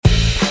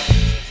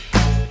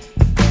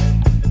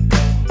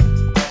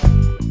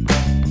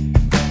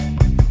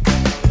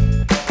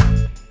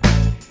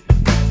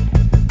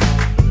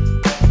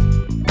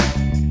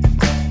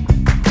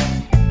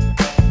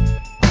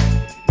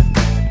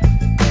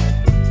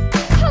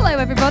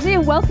everybody,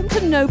 and welcome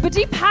to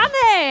Nobody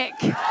Panic.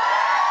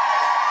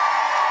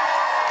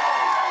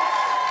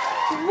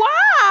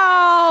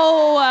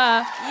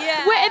 Wow!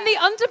 Yeah. We're in the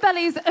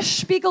underbelly's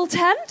Spiegel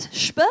tent.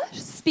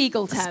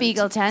 Spiegel tent.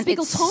 Spiegel tent.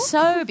 Spiegel It's tent.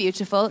 so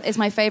beautiful. It's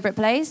my favourite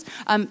place.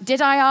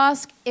 Did I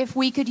ask if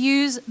we could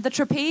use the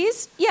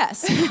trapeze?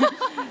 Yes.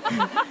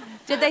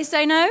 Did they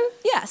say no?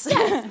 Yes.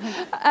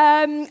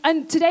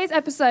 And today's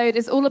episode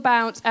is all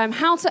about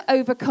how to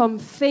overcome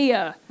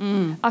fear.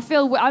 I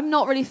feel I'm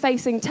not really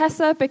facing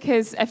Tessa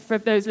because, for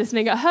those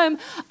listening at home,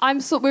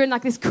 we're in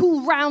like this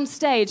cool round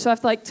stage, so I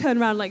have to like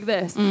turn around like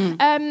this.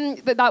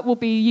 But that will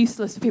be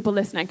useless for people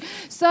listening.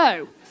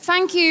 So.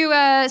 Thank you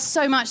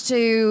so much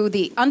to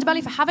the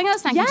Underbelly for having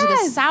us. Thank you to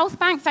the South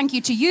Bank. Thank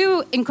you to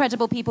you,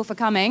 incredible people, for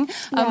coming.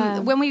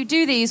 When we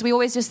do these, we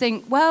always just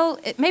think, well,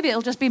 maybe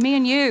it'll just be me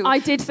and you. I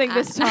did think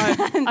this time.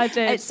 I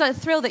did. It's a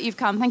thrill that you've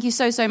come. Thank you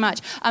so, so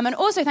much. And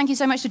also thank you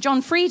so much to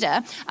John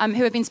Frieda,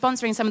 who have been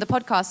sponsoring some of the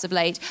podcasts of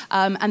late.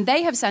 And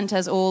they have sent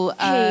us all...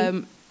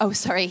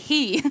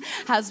 he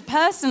has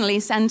personally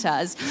sent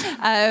us...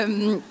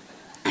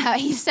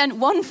 he sent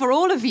one for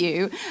all of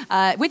you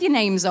with your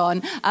names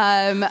on,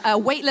 a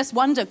Weightless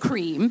Wonder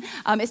cream.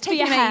 It's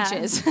taken them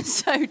ages,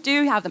 so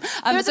do have them.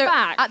 They're at the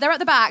back. They're at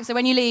the back, so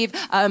when you leave,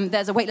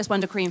 there's a Weightless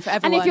Wonder cream for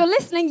everyone. And if you're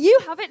listening, you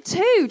have it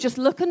too. Just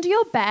look under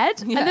your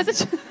bed, and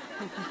there's a...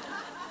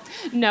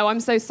 No, I'm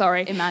so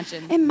sorry.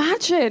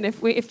 Imagine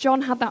if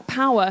John had that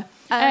power.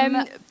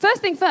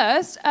 First thing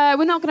first,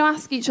 we're not going to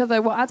ask each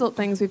other what adult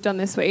things we've done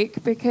this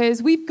week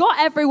because we've got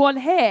everyone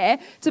here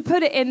to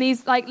put it in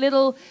these like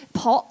little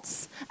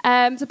pots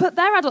to put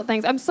their adult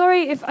things. I'm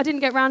sorry if I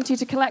didn't get round to you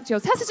to collect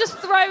yours. Tessa's just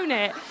thrown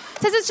it.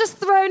 Tessa's just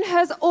thrown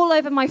hers all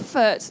over my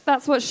foot.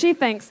 That's what she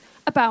thinks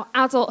about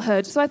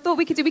adulthood. So I thought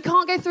we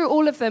can't go through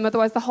all of them,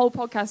 otherwise the whole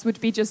podcast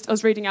would be just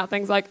us reading out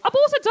things like, I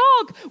bought a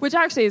dog, which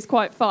actually is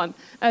quite fun.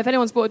 If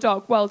anyone's bought a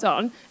dog, well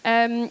done.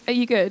 Are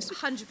you good?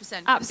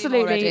 100%.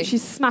 Absolutely.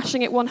 She's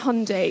smashing it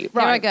 100.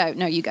 Right. Here I go.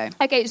 No, you go.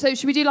 Okay, so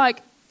should we do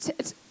like...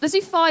 let's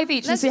do 5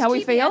 each and see how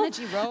we feel. Let's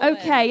keep the energy rolling.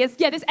 Okay,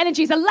 this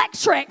energy is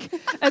electric.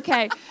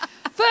 Okay.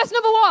 First,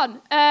 number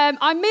one,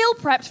 I meal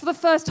prepped for the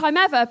first time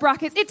ever,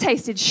 brackets, it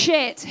tasted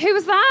shit. Who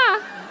was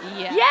that?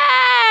 Yeah.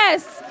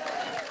 Yes!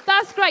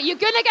 That's great. You're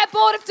going to get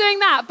bored of doing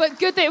that, but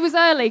good that it was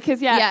early, because,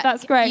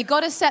 that's great. You've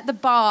got to set the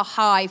bar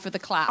high for the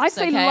claps, I'd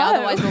say okay? low.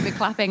 Otherwise we'll be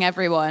clapping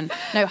everyone.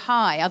 No,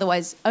 high.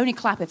 Otherwise, only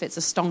clap if it's a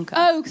stonker.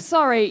 Oh,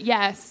 sorry,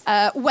 yes.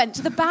 Went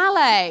to the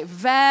ballet.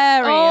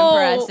 Very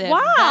impressive.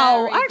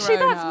 Wow. Very Actually,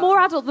 grown that's up. more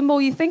adult the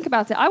more you think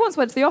about it. I once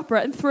went to the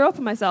opera and threw up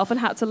on myself and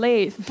had to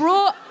leave.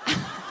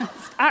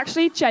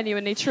 Actually,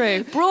 genuinely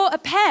true. Brought a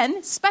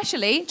pen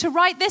specially to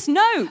write this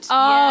note.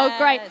 Oh, Yes.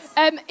 great.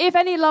 If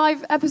any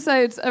live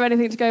episodes are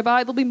anything to go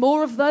by, there'll be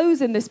more of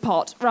those in this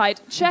pot. Right,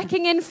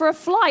 checking in for a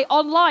flight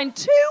online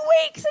 2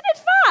 weeks in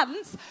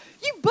advance?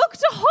 You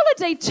booked a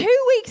holiday 2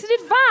 weeks in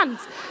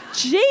advance.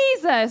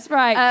 Jesus,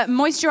 right.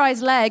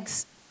 Moisturised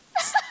legs.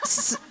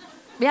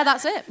 Yeah,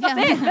 that's it. That's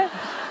it.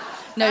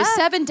 No,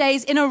 7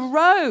 days in a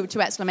row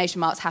to exclamation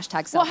marks,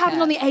 hashtag self-care. What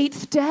happened on the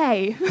 8th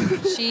day?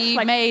 She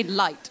made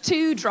light.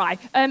 Too dry.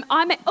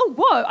 I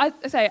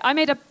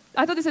made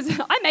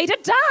a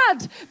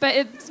dad, but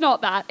it's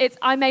not that.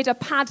 I made a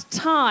pad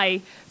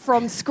thai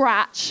from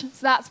scratch, so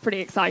that's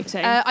pretty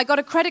exciting. I got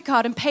a credit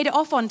card and paid it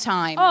off on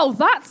time. Oh,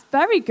 that's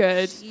very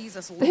good.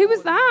 Jesus Lord. Who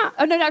was that?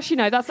 Oh, no, actually,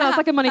 no, that's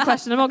like a money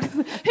question. Who's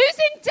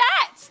in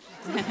debt?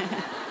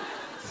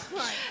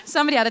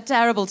 Somebody had a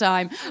terrible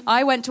time.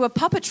 I went to a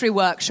puppetry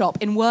workshop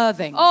in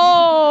Worthing.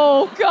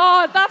 Oh,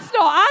 God, that's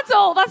not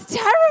adult. That's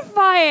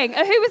terrifying.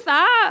 Who was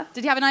that?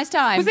 Did you have a nice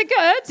time? Was it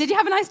good? Did you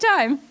have a nice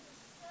time?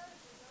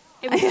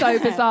 It was so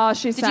bizarre,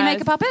 she says. Did you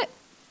make a puppet?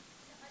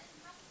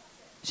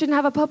 She didn't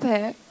have a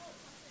puppet.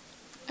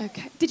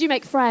 Okay. Did you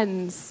make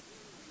friends?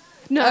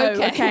 No.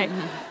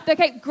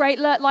 Okay, great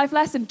life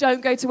lesson.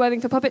 Don't go to Worthing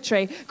for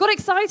puppetry. Got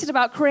excited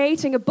about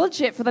creating a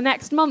budget for the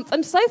next month,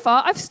 and so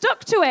far I've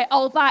stuck to it.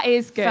 Oh, that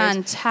is good.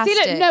 Fantastic.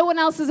 See, look, no one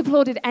else has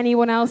applauded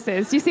anyone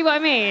else's. Do you see what I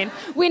mean?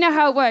 We know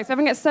how it works.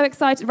 Everyone gets so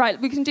excited. Right,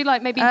 we can do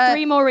like maybe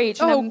 3 more each.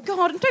 Oh,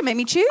 God, don't make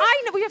me choose.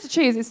 I know, we have to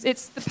choose.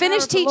 It's the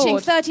Finished power of the teaching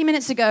Lord. 30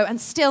 minutes ago and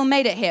still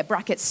made it here.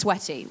 Brackets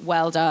sweaty.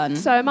 Well done.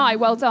 So am I.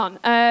 Well done.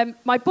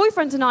 My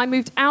boyfriend and I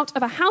moved out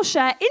of a house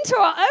share into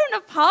our own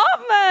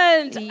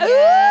apartment.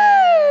 Yes.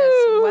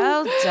 Ooh.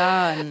 Well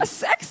done. A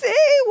sexy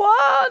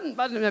one.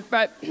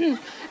 Right.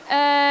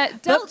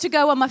 Booked to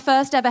go on my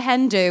first ever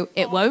hen do.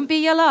 It won't be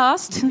your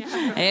last.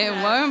 It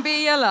won't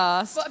be your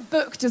last. But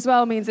booked as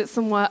well means it's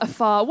somewhere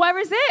afar. Where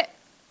is it?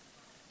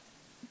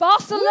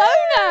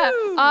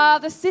 Barcelona.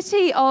 The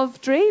city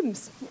of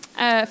dreams,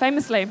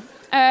 famously.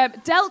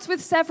 Dealt with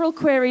several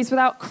queries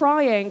without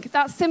crying.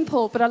 That's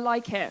simple, but I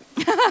like it.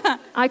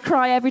 I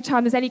cry every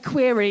time there's any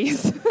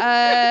queries.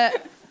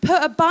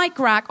 Put a bike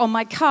rack on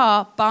my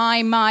car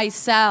by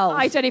myself.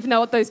 I don't even know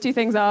what those two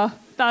things are.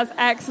 That's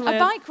excellent. A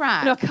bike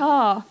rack? In a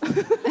car.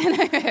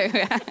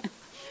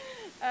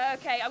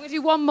 Okay, I'm going to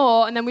do one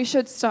more and then we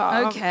should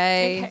start.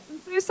 Okay. I'm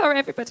so sorry,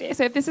 everybody.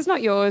 So if this is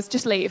not yours,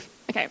 just leave.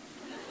 Okay.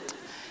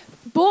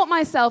 Bought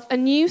myself a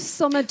new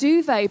summer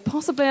duvet,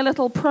 possibly a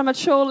little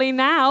prematurely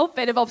now.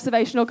 Bit of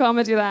observational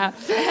comedy there.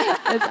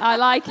 I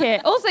like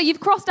it. Also, you've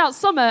crossed out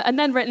summer and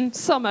then written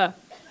summer.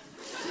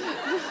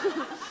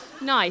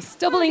 Nice.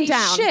 Doubling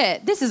down.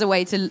 Shit. This is a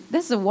one to...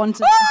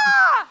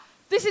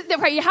 This is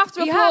right. You have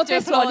to applaud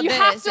this one. You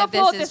have to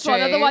applaud this one.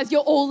 Otherwise,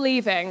 you're all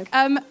leaving.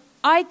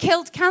 I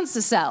killed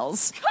cancer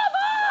cells. Come on!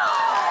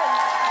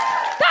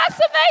 That's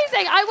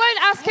amazing. I won't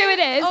ask who it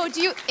is. Oh,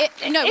 do you?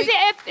 No. Is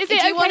it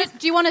okay?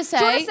 Do you want to say?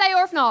 Do you want to say,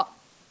 or if not?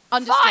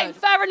 Understood. Fine.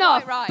 Fair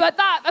enough. Right. But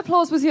that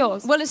applause was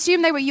yours. Well,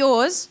 assume they were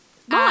yours.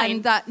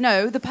 Mine.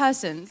 And the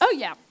person's. Oh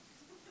yeah.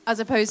 As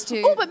opposed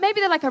to... Oh, but maybe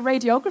they're like a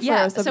radiographer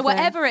or something. So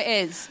whatever it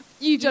is.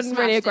 You've done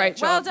really a great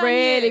job. Well done,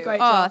 really great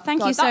job. Oh,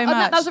 thank you so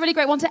much. That was a really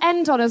great one to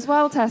end on as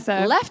well,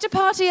 Tessa. Left a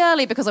party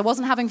early because I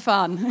wasn't having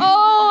fun.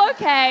 Oh,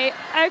 okay.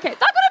 That got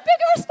a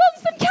bigger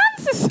response than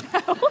cancer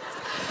cells.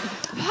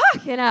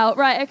 Fucking hell.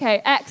 Right,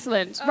 okay.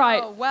 Excellent.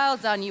 Right. Oh, well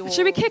done, you all.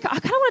 Should we kick... I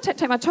kind of want to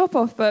take my top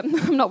off, but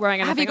I'm not wearing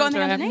anything. Have you got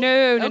anything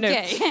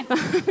underneath? No.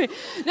 Okay.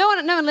 No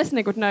one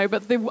listening would know,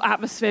 but the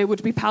atmosphere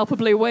would be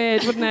palpably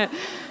weird, wouldn't it?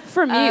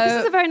 From you.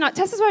 This is a very nice...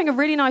 Tessa's wearing a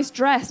really nice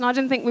dress, and I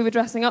didn't think we were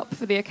dressing up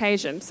for the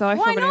occasion, so I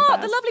feel Why really not?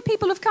 embarrassed. The lovely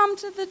people have come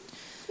to the...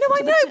 No,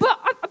 I know, but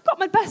I've got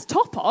my best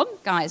top on.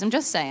 Guys, I'm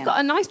just saying. Got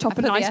a nice top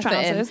and nice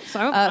trousers.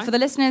 So for the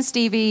listeners,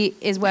 Stevie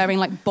is wearing,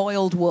 like,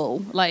 boiled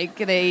wool. Like,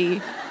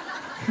 they...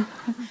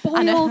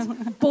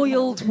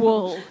 boiled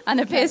wool.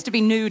 And appears to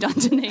be nude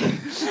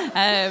underneath.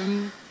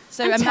 And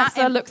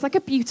Tessa looks like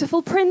a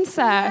beautiful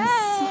princess.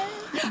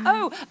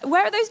 Oh,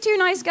 where are those two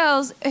nice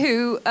girls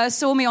who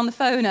saw me on the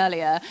phone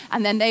earlier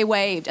and then they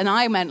waved and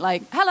I went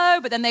like,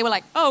 hello, but then they were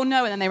like, oh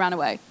no, and then they ran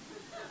away.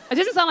 It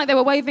didn't sound like they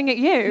were waving at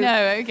you.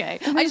 No, okay.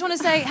 I just want to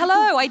say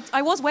hello.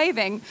 I was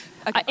waving.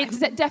 It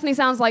definitely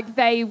sounds like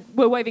they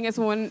were waving at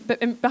someone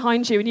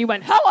behind you and you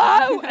went,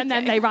 hello, and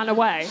then they ran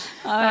away.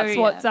 That's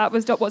what's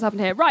happened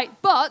here. Right,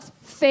 but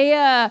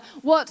fear.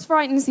 What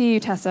frightens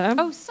you, Tessa?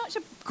 Oh, such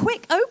a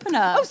quick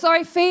opener. Oh,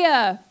 sorry,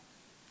 fear.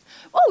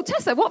 Oh,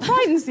 Tessa, what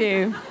frightens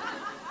you?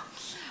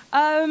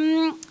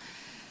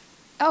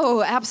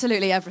 Oh,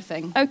 absolutely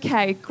everything.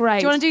 Okay, great.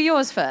 Do you want to do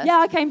yours first? Yeah,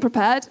 I came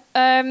prepared.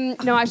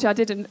 No, actually, I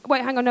didn't.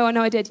 Wait, hang on. No,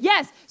 I did.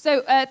 Yes.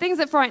 So things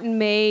that frighten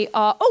me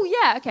are...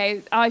 Oh, yeah,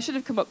 okay. I should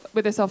have come up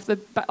with this off the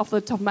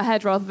top of my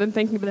head rather than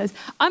thinking of this.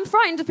 I'm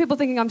frightened of people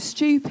thinking I'm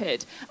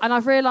stupid. And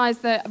I've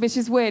realised that, which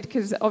is weird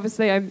because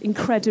obviously I'm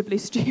incredibly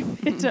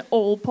stupid at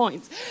all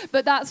points.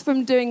 But that's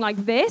from doing like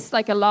this,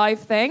 like a live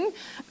thing.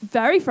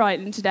 Very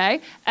frightened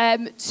today.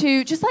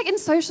 To just like in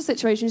social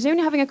situations, when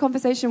you're having a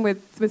conversation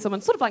with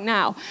someone, sort of like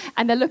now,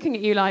 and they're looking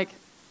at you like,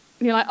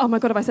 and you're like, oh my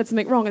God, have I said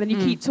something wrong? And then you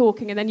keep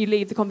talking and then you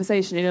leave the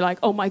conversation and you're like,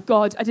 oh my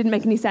God, I didn't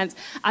make any sense.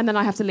 And then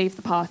I have to leave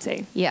the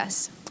party.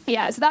 Yes.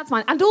 Yeah, so that's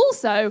mine. And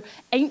also,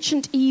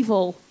 ancient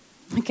evil.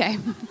 Okay.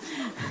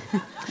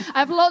 I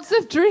have lots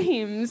of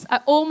dreams,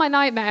 all my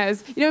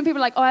nightmares. You know when people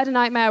are like, oh, I had a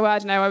nightmare where, I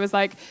don't know, I was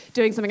like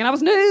doing something and I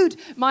was nude.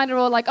 Mine are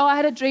all like, oh, I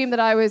had a dream that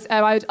I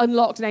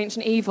unlocked an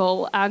ancient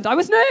evil and I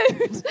was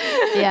nude.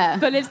 Yeah.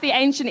 But it's the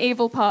ancient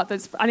evil part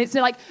and it's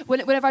like,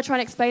 whenever I try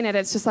and explain it,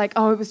 it's just like,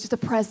 oh, it was just a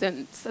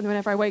presence. And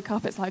whenever I wake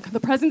up, it's like,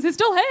 the presence is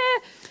still here.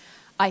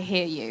 I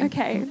hear you.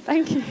 Okay,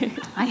 thank you.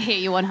 I hear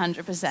you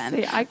 100%.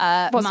 See,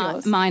 what's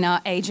yours? Mine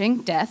are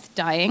aging, death,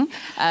 dying.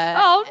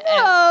 Oh,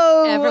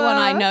 no! Everyone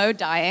I know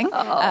dying.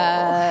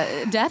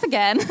 Death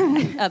again.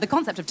 The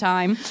concept of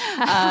time.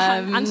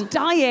 And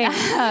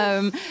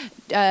dying.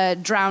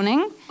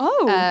 Drowning.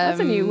 Oh, that's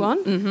a new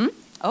one. Mm-hmm.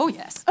 Oh,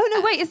 yes. Oh,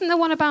 no, wait, isn't there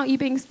one about you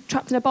being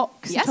trapped in a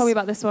box? Yes. You told me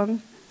about this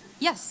one.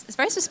 Yes, it's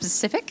very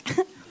specific.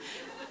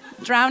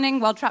 Drowning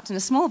while trapped in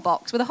a small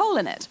box with a hole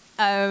in it.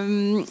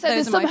 So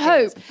there's some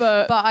hope,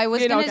 but I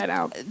was going to get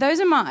out.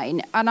 Those are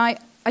mine, and I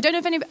don't know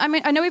if any... I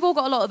mean, I know we've all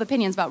got a lot of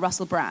opinions about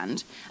Russell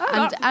Brand,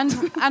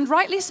 and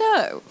rightly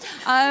so.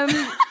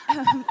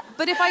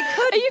 But if I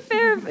could...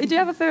 Do you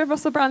have a fear of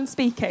Russell Brand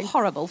speaking?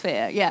 Horrible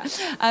fear, yeah.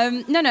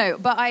 No,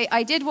 but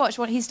I did watch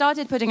what he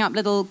started putting up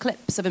little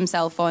clips of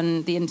himself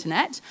on the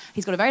internet.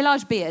 He's got a very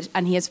large beard,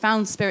 and he has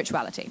found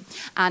spirituality.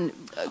 And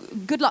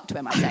good luck to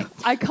him, I say.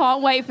 I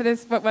can't wait for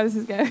this, where this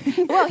is going.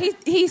 Well,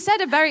 he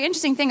said a very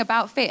interesting thing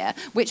about fear,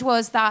 which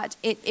was that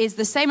it is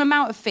the same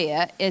amount of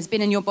fear has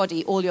been in your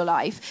body all your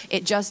life.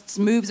 It just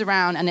moves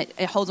around and it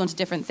holds on to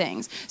different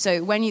things.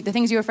 So the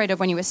things you were afraid of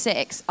when you were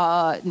 6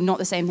 are not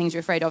the same things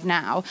you're afraid of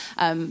now,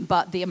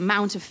 but the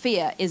amount of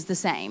fear is the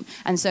same.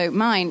 And so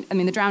mine, I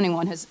mean, the drowning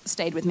one has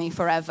stayed with me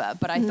forever,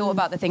 but I thought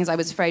about the things I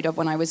was afraid of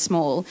when I was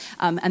small,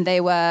 and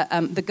they were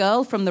the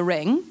girl from The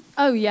Ring.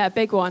 Oh, yeah,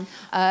 big one.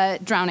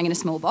 Drowning in a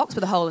small box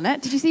with a hole in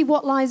it. Did you see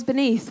What Lies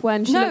Beneath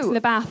when she looks in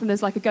the bath and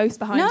there's like a ghost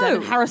behind her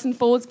and Harrison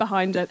Ford's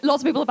behind her?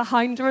 Lots of people are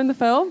behind her in the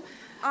film.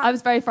 I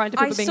was very frightened of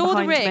people being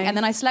behind me. I saw The Ring and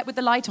then I slept with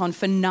the light on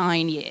for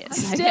 9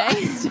 years.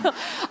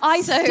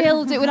 I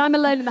still do. When I'm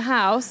alone in the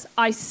house,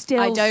 I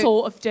still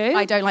sort of do.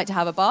 I don't like to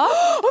have a bath.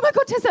 Oh my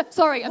God, Tessa!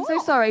 Sorry, I'm so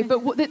sorry.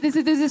 But there's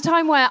this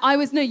time where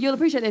you'll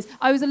appreciate this.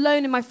 I was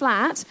alone in my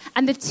flat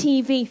and the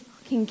TV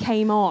fucking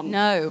came on.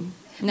 No.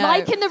 No.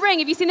 Like in The Ring,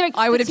 have you seen The Ring?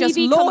 I would have just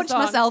TV launched comes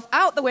on. myself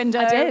out the window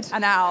I did.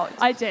 and out.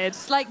 I did.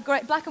 It's like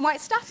great black and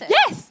white static.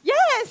 Yes,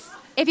 yes.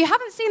 If you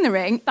haven't seen The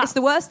Ring, it's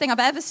the worst thing I've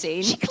ever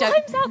seen. She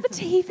climbs out the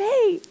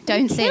TV.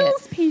 Don't see it.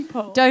 Kills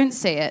people. Don't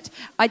see it.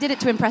 I did it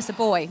to impress a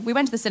boy. We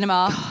went to the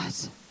cinema. God.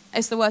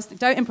 It's the worst thing.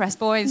 Don't impress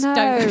boys. No.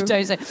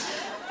 Don't say.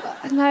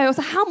 No,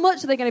 so how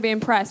much are they going to be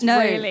impressed, No.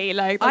 really?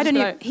 Like, I don't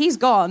know. He's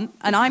gone,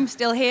 and I'm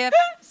still here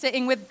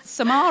sitting with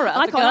Samara,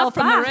 the girl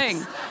from The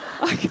Ring.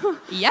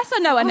 Yes, I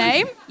know her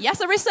name.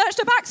 Yes, I researched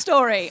her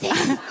backstory.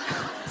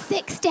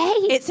 6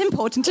 days. It's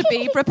important to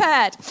be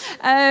prepared.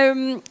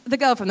 The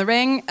girl from The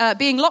Ring,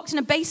 being locked in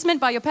a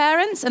basement by your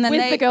parents, and then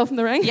With the girl from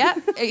The Ring? Yeah,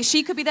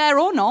 she could be there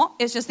or not.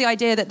 It's just the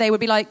idea that they would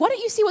be like, "Why don't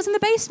you see what's in the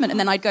basement?" And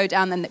then I'd go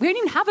down, and we don't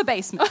even have a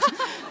basement.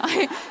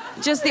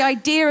 Just the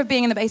idea of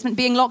being in the basement,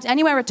 being locked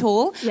anywhere at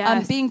all,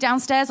 Yes. being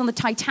downstairs on the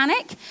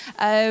Titanic.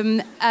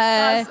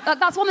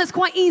 That's one that's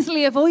quite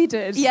easily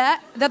avoided. Yeah,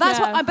 that's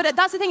Yeah. what. But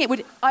that's the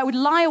thing. I would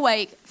lie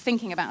awake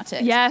thinking about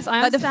it. Yes,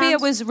 I Like the understand. fear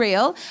was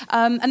real,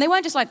 and they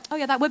weren't just like, "Oh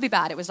yeah, that would be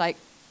bad." It was like,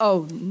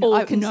 "Oh, no,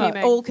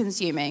 All-consuming. all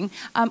consuming."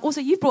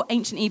 Also, you've brought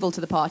Ancient Evil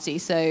to the party,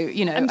 so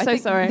you know. I'm I so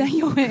think sorry.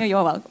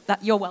 You're welcome.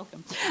 You're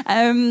welcome.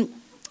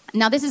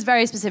 Now, this is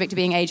very specific to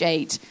being age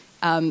 8.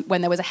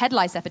 When there was a head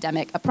lice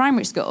epidemic at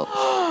primary school.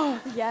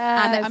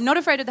 Yes. And I'm not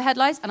afraid of the head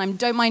lice, and I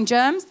don't mind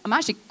germs. I'm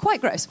actually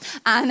quite gross.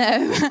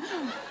 And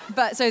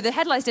but so the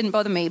head lice didn't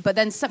bother me. But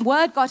then some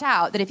word got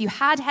out that if you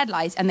had head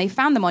lice and they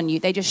found them on you,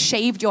 they just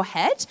shaved your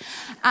head.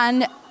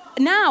 And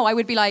now I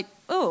would be like,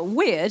 oh,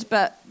 weird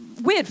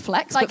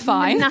flex, like but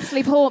fine.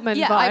 Natalie Portman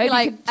Yeah, vibe. I'd be You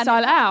like, could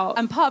style it out.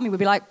 And part of me would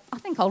be like, I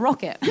think I'll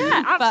rock it.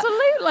 Yeah, But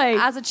absolutely.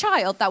 as a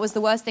child, that was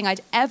the worst thing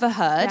I'd ever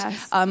heard.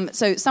 Yes.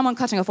 So someone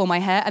cutting off all my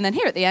hair, and then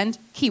here at the end,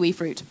 kiwi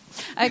fruit.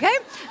 Okay?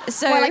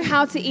 So Or like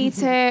how to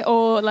eat it,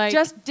 or like...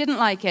 just didn't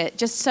like it,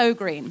 just so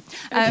green.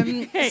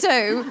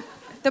 So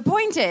the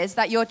point is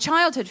that your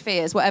childhood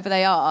fears, whatever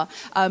they are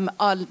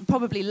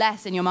probably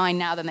less in your mind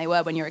now than they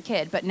were when you were a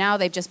kid, but now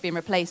they've just been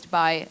replaced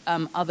by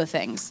other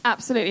things.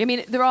 Absolutely. I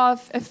mean, there are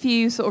a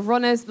few sort of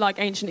runners like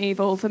Ancient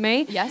Evil for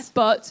me. Yes.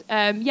 But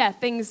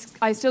things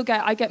I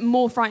get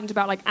more frightened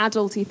about like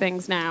adulty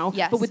things now.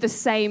 Yes. But with the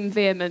same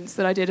vehemence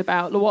that I did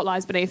about What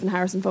Lies Beneath and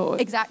Harrison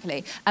Ford.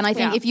 Exactly. And I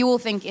think if you all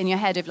think in your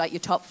head of like your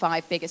top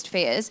 5 biggest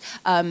fears,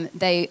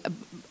 the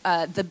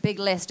big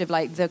list of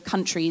like the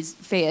country's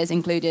fears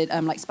included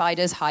like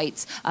spiders,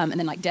 heights, and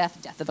then like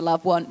death of a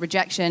loved one,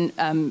 rejection,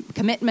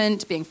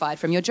 commitment, being fired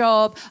from your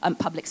job,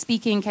 public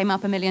speaking came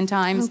up a million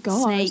times, Oh,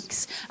 God.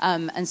 snakes,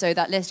 and so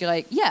that list, you're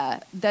like,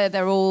 yeah,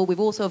 they're all. We've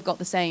all sort of got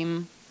the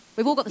same.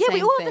 We've all got the same. Yeah,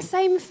 we all thing. have the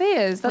same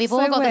fears. That's We've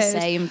all got weird. the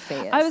same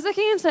fears. I was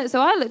looking into it,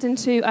 so I looked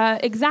into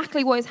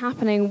exactly what is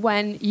happening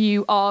when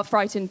you are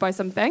frightened by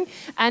something,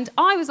 and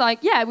I was like,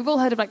 yeah, we've all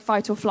heard of like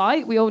fight or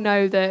flight. We all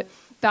know that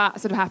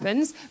sort of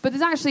happens, but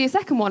there's actually a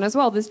second one as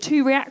well. There's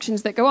 2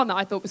 reactions that go on that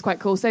I thought was quite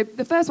cool. So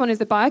the first one is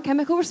the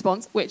biochemical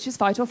response, which is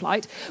fight or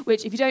flight,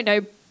 which, if you don't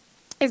know,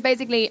 is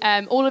basically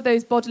all of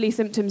those bodily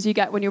symptoms you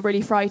get when you're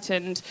really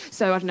frightened.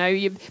 So, I don't know,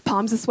 your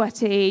palms are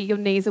sweaty, your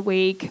knees are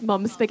weak,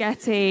 mum's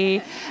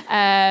spaghetti,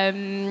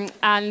 and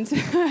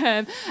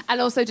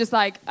also just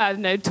like, I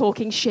don't know,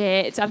 talking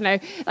shit. I don't know,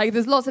 like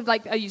there's lots of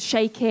like, are you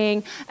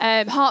shaking?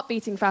 Heart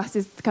beating fast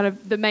is kind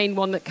of the main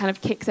one that kind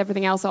of kicks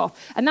everything else off.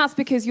 And that's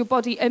because your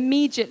body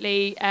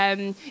immediately,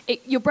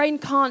 your brain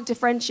can't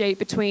differentiate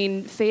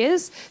between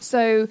fears.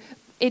 So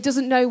it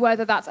doesn't know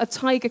whether that's a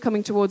tiger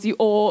coming towards you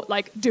or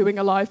like doing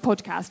a live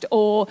podcast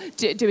or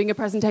doing a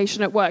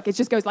presentation at work. It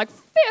just goes like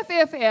fear,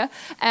 fear, fear.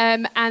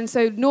 And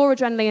so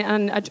noradrenaline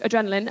and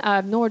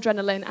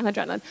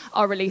adrenaline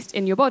are released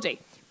in your body.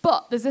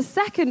 But there's a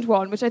second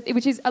one, which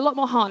is a lot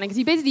more heartening,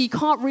 because you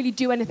can't really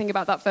do anything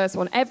about that first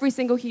one. Every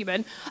single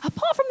human,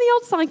 apart from the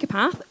odd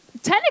psychopath,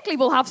 technically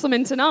will have some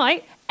in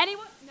tonight.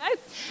 Anyone? No.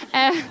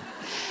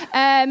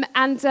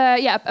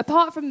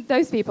 Apart from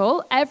those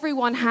people,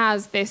 everyone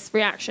has this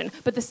reaction.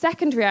 But the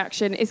second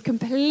reaction is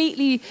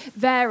completely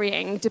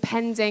varying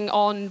depending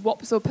on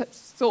what sort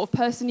of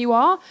person you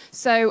are.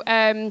 So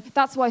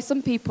that's why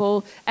some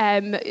people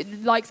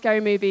like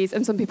scary movies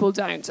and some people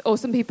don't. Or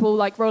some people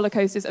like roller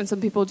coasters and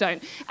some people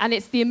don't. And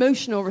it's the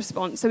emotional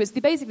response. So it's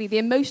basically the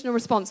emotional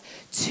response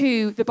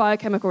to the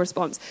biochemical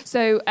response.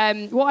 So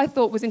what I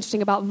thought was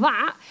interesting about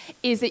that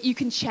is that you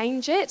can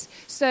change it.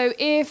 So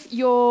if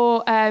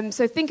you're...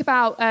 So think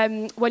about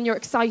when you're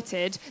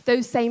excited,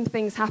 those same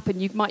things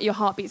happen. Your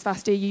heart beats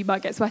faster, you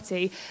might get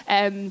sweaty.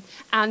 And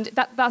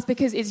that's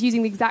because it's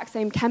using the exact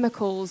same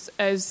chemicals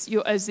as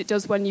it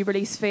does when you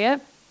release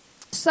fear.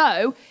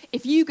 So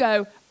if you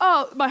go,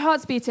 oh, my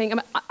heart's beating,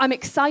 I'm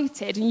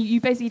excited, and you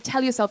basically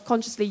tell yourself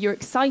consciously you're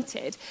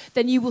excited,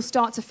 then you will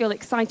start to feel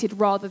excited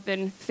rather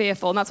than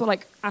fearful. And that's what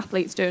like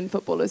athletes do and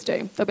footballers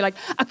do. They'll be like,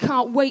 I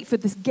can't wait for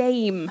this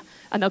game.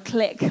 And they'll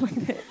click like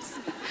this.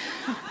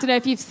 Don't know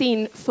if you've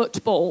seen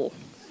football.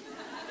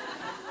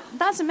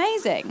 That's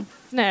amazing.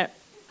 Isn't it?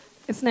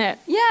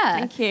 Yeah.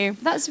 Thank you.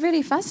 That's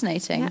really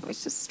fascinating. Yeah, I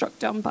was just struck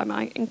dumb by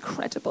my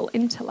incredible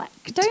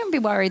intellect. Don't be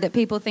worried that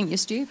people think you're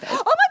stupid. Oh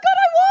my God,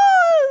 I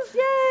was!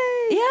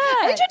 Yay!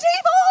 Yeah. Ancient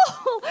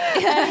Evil!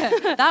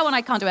 That one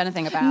I can't do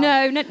anything about.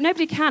 No,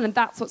 nobody can, and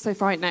that's what's so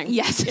frightening.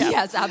 Yes,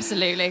 yes,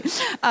 absolutely.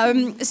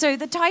 So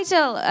the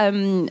title,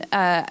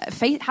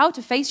 How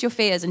to Face Your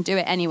Fears and Do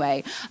It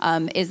Anyway,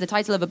 is the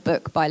title of a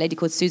book by a lady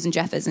called Susan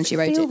Jeffers, and she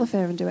wrote Feel the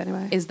fear and do it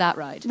anyway. Is that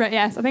right? Right,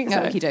 yes, I think so.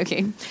 Okie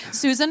dokie.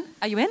 Susan,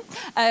 are you in?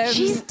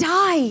 She's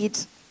died.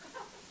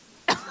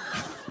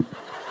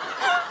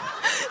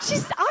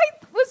 I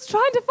was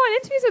trying to find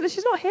interviews with her.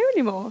 She's not here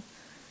anymore.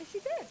 Is she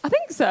dead? I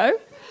think so.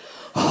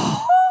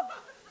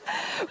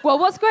 Well,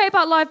 what's great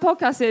about live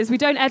podcasts is we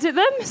don't edit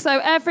them, so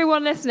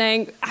everyone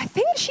listening, I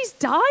think she's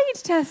died,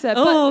 Tessa.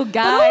 Oh,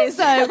 guys.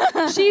 But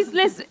also, she's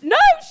listening. No,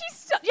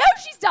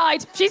 she's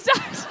died. She's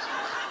died.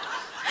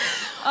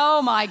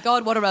 Oh, my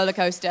God, what a roller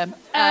coaster.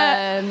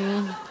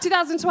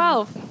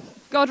 2012.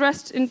 God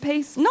rest in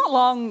peace. Not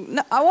long.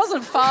 No, I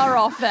wasn't far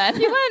off then.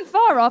 You weren't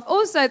far off.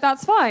 Also,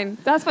 that's fine.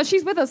 That's fine.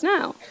 She's with us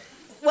now.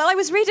 Well, I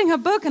was reading her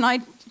book and I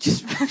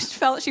just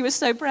felt she was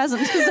so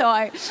present, so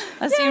I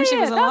assumed she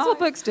was alive. That's what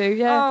books do,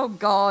 yeah. Oh,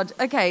 God.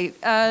 Okay.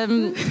 I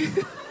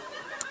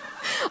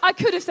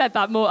could have said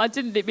that more. I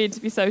didn't mean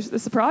to be so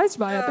surprised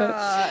by it.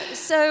 But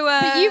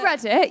you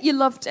read it. You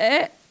loved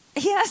it.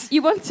 Yes.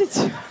 You wanted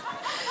to...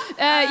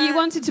 you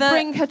wanted to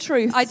bring her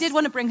truth. I did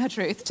want to bring her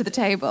truth to the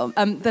table.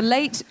 The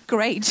late,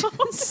 great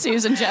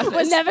Susan Jeffers.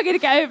 We're never going to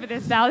get over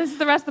this now. This is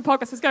the rest of the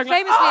podcast. It's going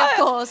famously, of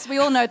course, we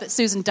all know that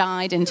Susan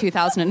died in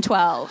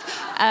 2012.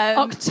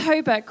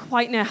 October,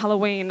 quite near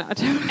Halloween. I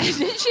don't know.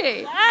 Did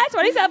she? Yeah,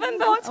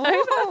 27th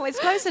October. Oh, it's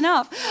close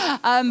enough.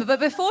 But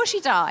before she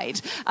died,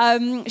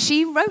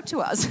 she wrote to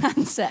us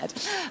and said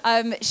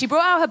she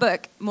brought out her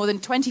book more than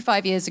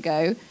 25 years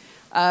ago.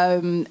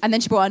 And then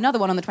she brought another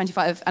one on the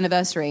 25th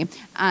anniversary.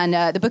 And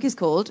the book is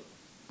called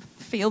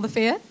Feel the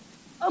Fear.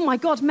 Oh, my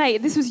God,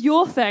 mate, this was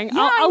your thing.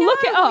 Yeah, I'll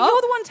look it up.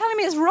 You're the one telling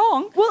me it's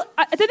wrong. Well,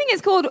 I don't think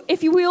it's called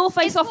We All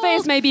Face Our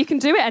Fears, maybe you can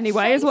do it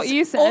anyway, is what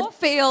you said. Or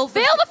feel the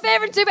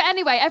fear and do it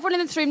anyway. Everyone in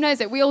this room knows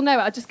it. We all know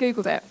it. I just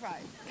Googled it.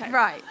 Right. Okay.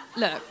 Right.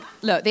 Look,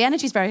 the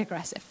energy's very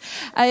aggressive.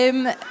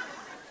 From who?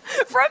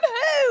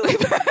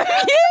 From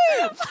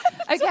you.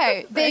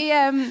 Okay,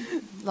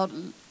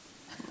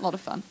 lot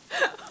of fun.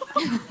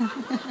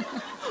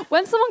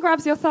 When someone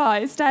grabs your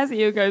thigh, stares at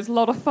you and goes,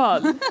 lot of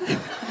fun,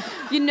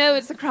 you know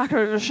it's a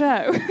cracker of a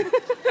show.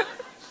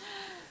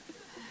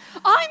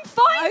 I'm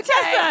fine, okay.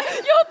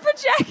 Tessa. You're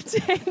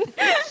projecting.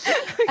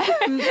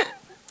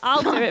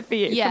 I'll do it for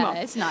you. Yeah, come on.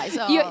 it's nice.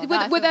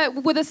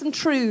 Were there some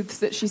truths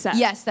that she said?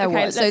 Yes, there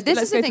was. So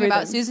this is the thing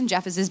about Susan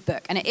Jeffers'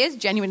 book, and it is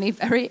genuinely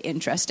very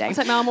interesting. I'll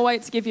take my arm away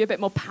to give you a bit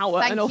more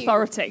power and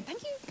authority.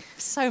 Thank you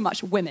so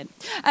much, women.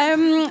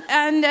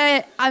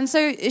 And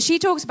so she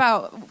talks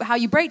about how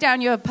you break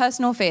down your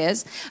personal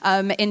fears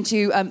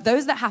into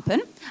those that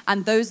happen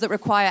and those that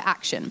require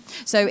action.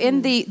 So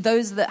in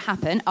those that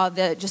happen are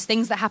just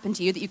things that happen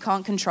to you that you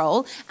can't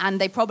control, and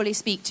they probably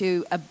speak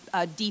to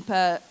a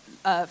deeper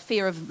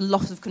fear of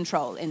loss of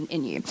control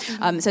in you.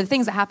 So the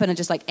things that happen are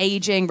just like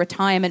aging,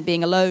 retirement,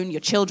 being alone,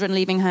 your children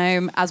leaving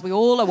home, as we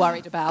all are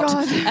worried about.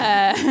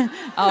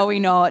 Are we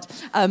not?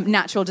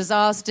 Natural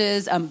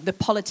disasters, the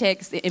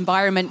politics, the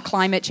environment,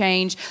 climate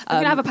change. I'm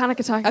going to have a panic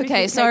attack.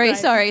 Okay, sorry.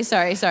 So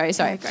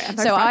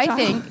I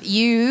think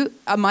you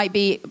might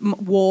be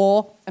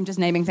war. I'm just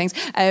naming things.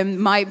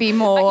 Might be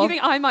more... You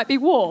think I might be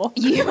war?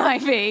 You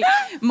might be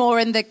more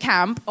in the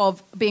camp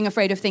of being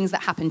afraid of things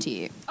that happen to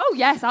you. Oh,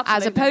 yes, absolutely.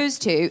 As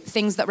opposed to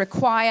things that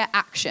require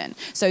action.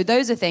 So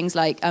those are things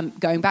like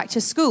going back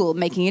to school,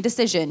 making a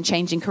decision,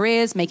 changing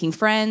careers, making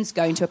friends,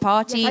 going to a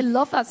party. Yes, I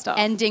love that stuff.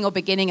 Ending or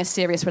beginning a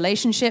serious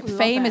relationship.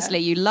 Famously,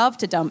 you love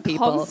to dump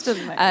people.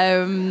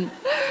 Constantly.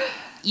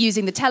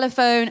 Using the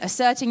telephone,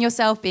 asserting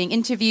yourself, being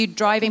interviewed,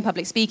 driving,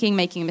 public speaking,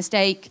 making a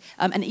mistake,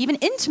 and even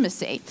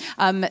intimacy.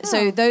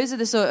 So those are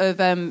the sort of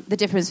the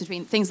difference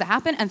between things that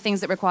happen and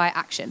things that require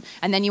action.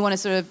 And then you want to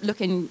sort of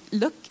look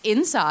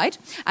inside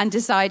and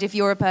decide if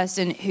you're a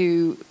person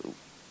who...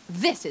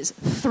 This is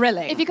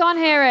thrilling. If you can't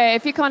hear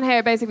it,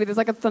 basically there's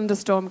like a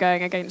thunderstorm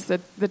going against the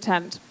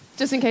tent.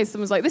 Just in case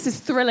someone's like, this is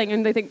thrilling,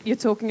 and they think you're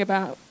talking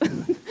about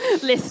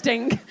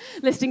listing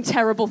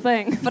terrible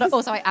things. But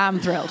also I am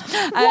thrilled.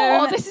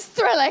 Whoa, this is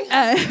thrilling.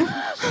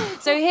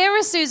 So here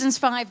are Susan's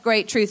 5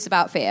 great truths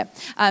about fear.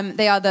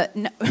 They are the...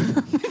 No,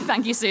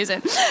 thank you,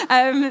 Susan.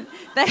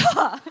 They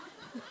are...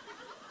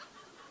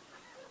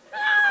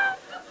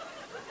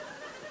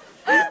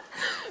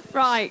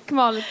 Right, come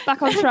on,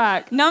 back on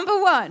track.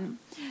 Number 1,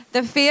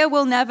 the fear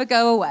will never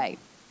go away.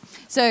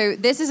 So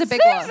this is a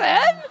big one.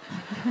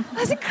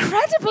 That's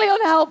incredibly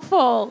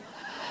unhelpful.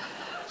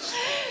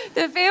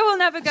 The fear will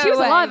never go away. She was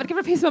alive. I'd give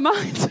her a piece of my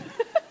mind.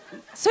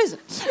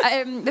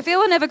 Susan. The fear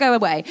will never go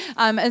away.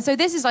 And so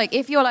this is like,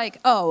 if you're like,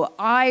 oh,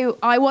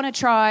 I want to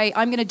try,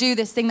 I'm going to do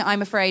this thing that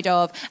I'm afraid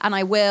of, and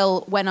I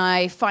will when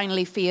I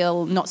finally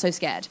feel not so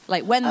scared.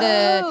 Like when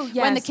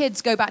the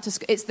kids go back to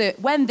school, it's the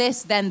when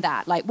this, then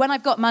that. Like when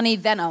I've got money,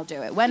 then I'll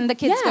do it. When the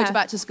kids go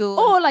back to school.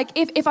 Or like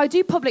if I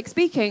do public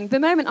speaking, the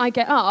moment I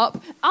get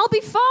up, I'll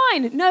be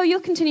fine. No, you'll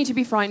continue to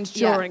be frightened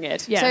during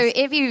it. Yes. So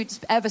if you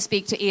ever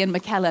speak to Ian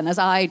McKellen, as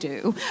I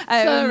do,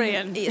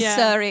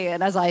 Sir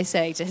Ian, as I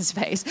say to his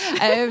face.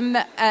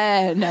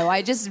 No,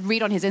 I just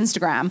read on his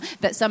Instagram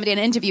that somebody in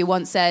an interview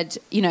once said,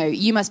 you know,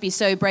 you must be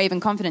so brave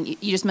and confident.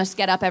 You just must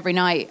get up every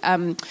night.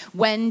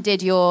 When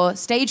did your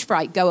stage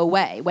fright go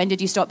away? When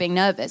did you stop being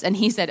nervous? And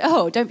he said,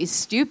 oh, don't be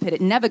stupid.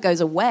 It never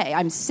goes away.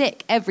 I'm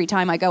sick every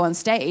time I go on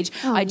stage.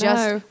 I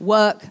just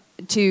work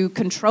to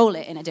control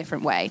it in a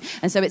different way.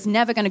 And so it's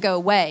never going to go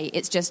away.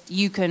 It's just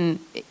you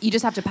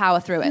just have to power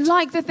through it.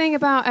 Like the thing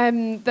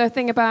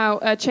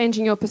about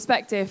changing your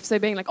perspective. So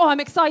being like, oh, I'm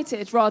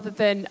excited rather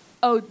than,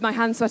 oh, my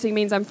hand's sweating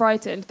means I'm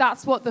frightened.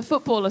 That's what the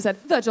footballer said,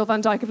 Virgil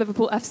van Dijk of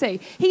Liverpool FC.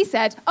 He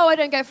said, oh, I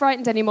don't get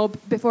frightened anymore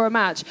before a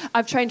match.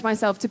 I've trained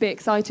myself to be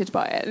excited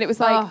by it. And it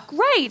was like,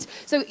 great.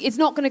 So it's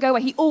not going to go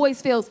away. He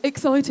always feels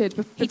excited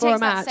before a match. He takes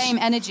that same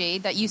energy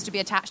that used to be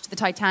attached to the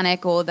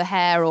Titanic or the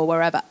hair or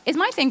wherever. Is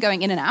my thing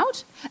going in and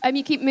out?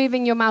 You keep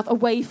moving your mouth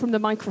away from the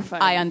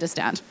microphone. I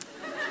understand.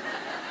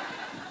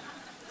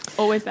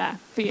 Always there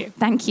for you.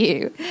 Thank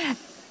you.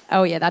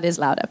 Oh, yeah, that is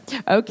louder.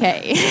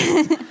 Okay.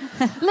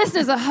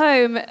 Listeners at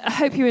home, I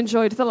hope you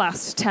enjoyed the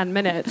last 10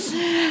 minutes.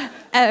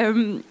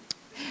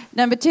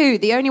 Number 2,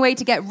 the only way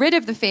to get rid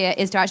of the fear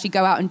is to actually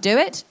go out and do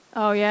it.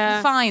 Oh,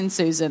 yeah. Fine,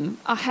 Susan.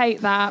 I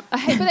hate that.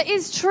 But it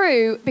is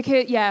true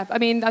because, I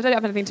mean, I don't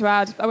have anything to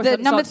add. The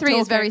number 3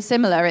 is very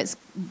similar.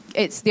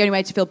 It's the only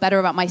way to feel better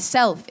about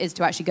myself is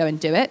to actually go and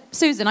do it.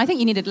 Susan, I think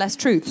you needed less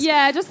truths.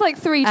 Yeah, just like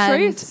 3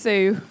 truths,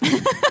 Sue.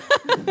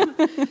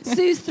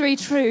 Sue's 3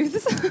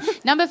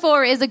 truths. Number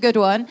 4 is a good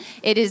one.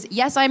 It is,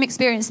 yes, I'm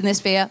experiencing this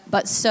fear,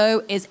 but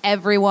so is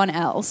everyone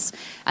else.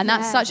 And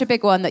that's such a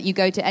big one that you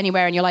go to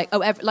anywhere and you're like,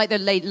 oh, like the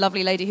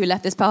lovely lady who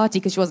left this party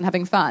because she wasn't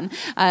having fun.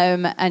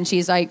 And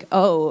she's like,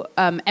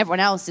 everyone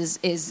else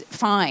is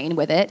fine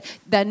with it.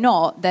 They're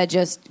not. They're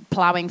just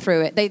plowing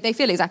through it. They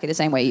feel exactly the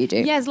same way you do.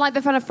 Yeah, it's like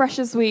the kind of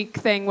Freshers Week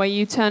thing where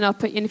you turn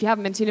up, and if you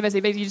haven't been to university,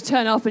 but you just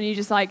turn up and you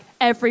just like,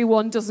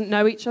 everyone doesn't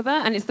know each other.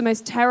 And it's the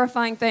most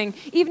terrifying thing.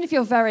 Even if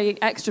you're very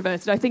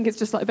extroverted, I think it's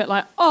just like a bit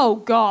like, oh,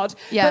 God.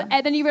 Yeah.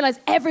 But then you realise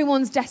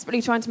everyone's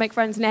desperately trying to make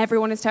friends and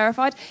everyone is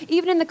terrified.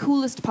 Even in the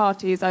coolest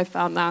parties, I've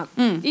found that.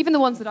 Even the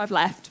ones that I've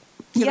left.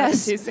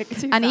 Yes.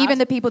 And even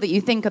the people that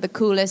you think are the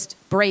coolest,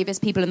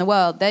 bravest people in the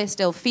world, they're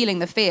still feeling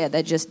the fear.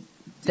 They're just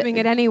doing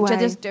it anyway. They're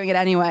just doing it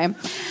anyway.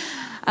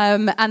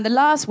 And the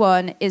last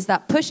one is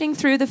that pushing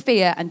through the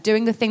fear and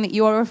doing the thing that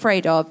you are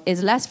afraid of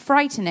is less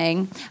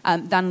frightening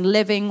than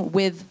living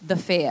with the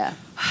fear.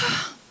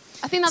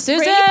 I think that's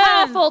really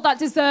powerful. That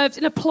deserved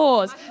an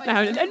applause.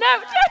 No.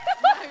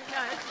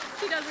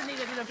 She doesn't need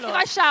an applause.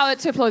 I shout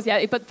to applause,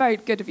 but very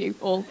good of you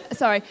all.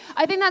 Sorry.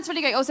 I think that's really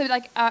great. Also,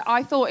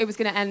 I thought it was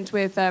going to end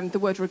with the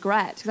word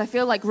regret, because I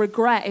feel like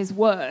regret is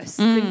worse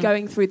than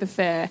going through the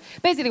fear.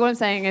 Basically, what I'm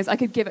saying is I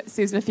could give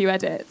Susan a few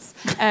edits.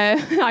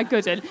 I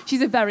couldn't. She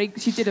did a very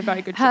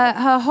good job.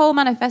 Her whole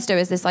manifesto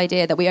is this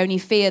idea that we only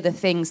fear the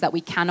things that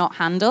we cannot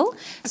handle.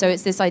 So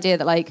it's this idea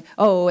that like,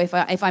 oh, if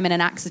I'm in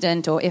an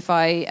accident or if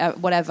I,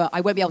 whatever,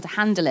 I won't be able to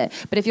handle it.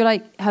 But if you're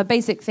like, her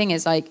basic thing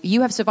is like,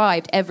 you have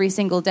survived every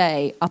single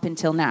day up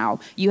until now.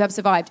 You have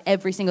survived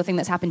every single thing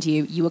that's happened to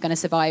you. You are going to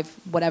survive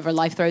whatever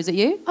life throws at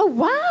you. Oh,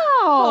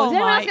 wow.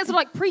 Then I get sort of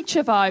like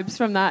preacher vibes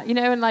from that, you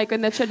know, and like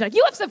when the children like,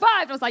 you have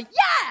survived. I was like,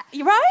 yeah!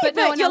 You're right. But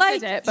no one else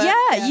did it. But,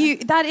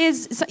 that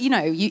is, you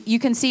know, you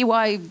can see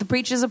why the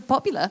preachers are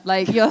popular.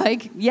 Like, you're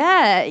like,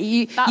 yeah,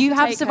 you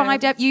have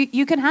survived.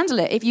 You can handle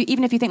it.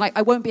 Even if you think like,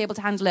 I won't be able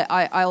to handle it,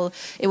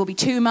 it will be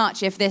too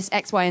much if this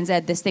X, Y, and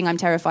Z, this thing I'm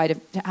terrified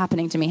of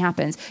happening to me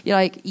happens. You're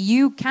like,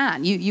 you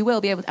can, you will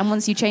be able to, and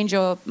once you change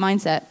your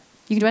mindset,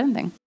 you can do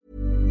anything.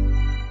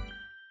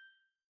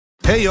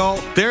 Hey, y'all,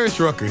 Darius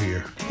Rucker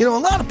here. You know, a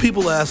lot of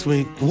people ask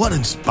me, what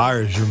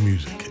inspires your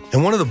music?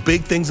 And one of the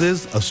big things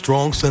is a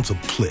strong sense of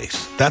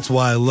place. That's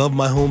why I love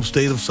my home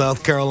state of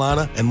South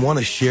Carolina and want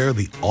to share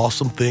the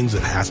awesome things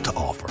it has to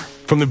offer.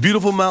 From the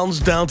beautiful mountains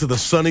down to the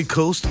sunny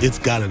coast, it's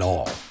got it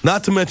all.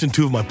 Not to mention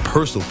 2 of my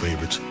personal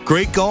favorites,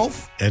 great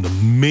golf and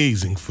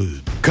amazing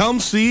food.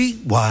 Come see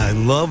why I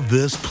love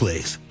this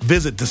place.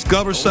 Visit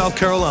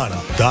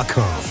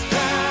discoversouthcarolina.com.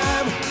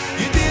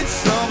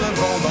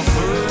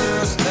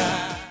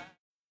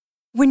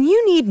 When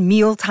you need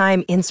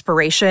mealtime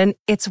inspiration,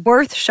 it's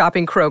worth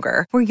shopping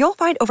Kroger, where you'll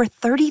find over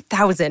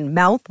 30,000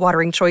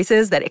 mouth-watering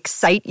choices that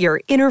excite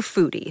your inner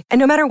foodie. And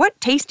no matter what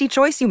tasty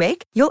choice you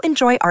make, you'll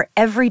enjoy our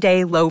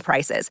everyday low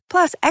prices,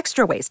 plus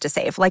extra ways to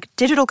save, like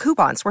digital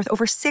coupons worth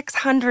over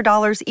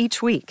 $600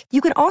 each week. You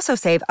can also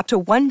save up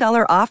to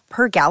 $1 off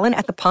per gallon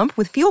at the pump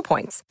with fuel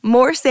points.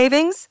 More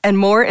savings and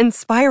more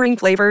inspiring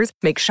flavors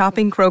make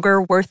shopping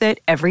Kroger worth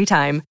it every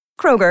time.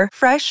 Kroger,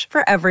 fresh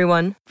for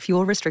everyone.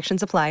 Fuel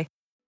restrictions apply.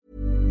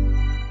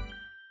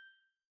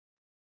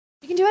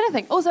 can do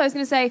anything. Also, I was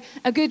going to say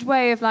a good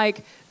way of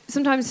like,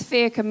 sometimes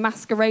fear can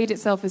masquerade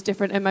itself as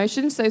different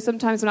emotions. So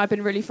sometimes when I've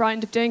been really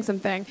frightened of doing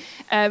something,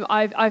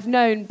 I've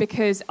known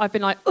because I've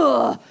been like,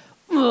 ugh.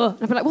 And I've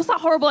been like, what's that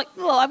horrible?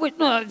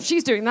 Like,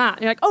 she's doing that.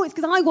 And you're like, oh, it's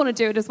because I want to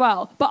do it as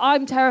well. But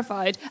I'm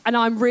terrified and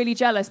I'm really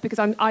jealous because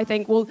I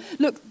think, well,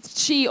 look,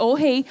 she or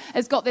he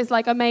has got this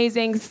like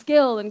amazing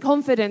skill and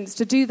confidence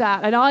to do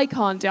that, and I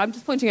can't do. I'm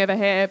just pointing over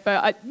here,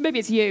 but maybe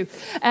it's you.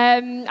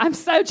 I'm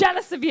so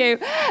jealous of you.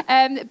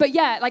 But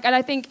yeah, like, and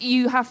I think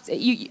you have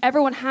to.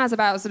 Everyone has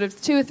about sort of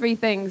 2 or 3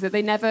 things that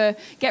they never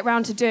get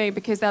round to doing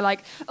because they're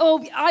like,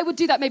 oh, I would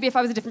do that maybe if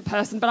I was a different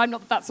person, but I'm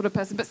not that sort of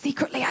person. But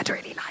secretly, I'd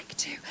really like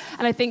to.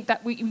 And I think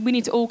that we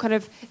need to all kind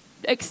of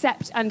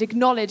accept and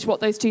acknowledge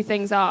what those 2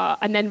 things are,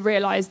 and then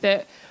realise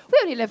that we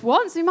only live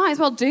once, we might as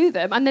well do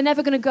them, and they're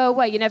never going to go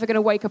away. You're never going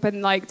to wake up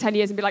in like 10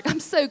 years and be like, I'm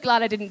so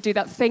glad I didn't do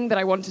that thing that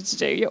I wanted to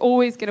do. You're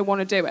always going to want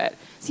to do it.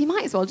 So you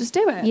might as well just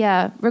do it.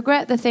 Yeah,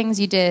 regret the things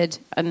you did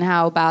and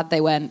how bad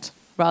they went,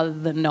 rather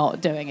than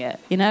not doing it,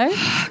 you know?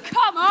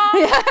 Come on!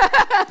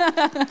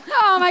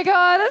 Oh my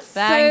God, that's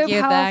so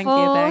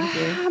powerful. Thank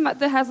you.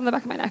 The hairs on the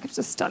back of my neck have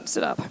just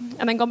stood up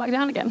and then gone back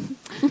down again.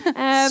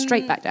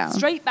 Straight back down.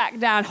 Straight back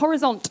down,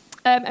 horizontal.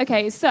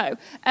 Okay, so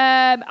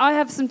I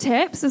have some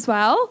tips as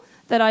well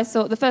that I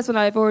saw. The first one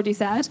I've already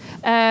said.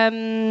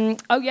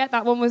 Oh yeah,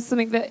 that one was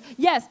something that.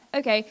 Yes.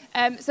 Okay.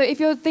 So if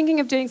you're thinking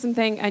of doing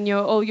something and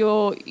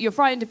you're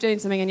frightened of doing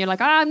something and you're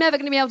like, I'm never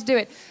going to be able to do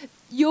it,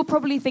 you're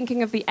probably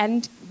thinking of the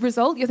end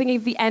result. You're thinking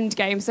of the end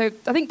game. So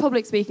I think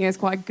public speaking is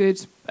quite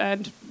good.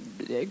 And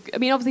I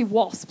mean, obviously,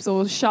 wasps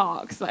or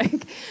sharks.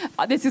 Like,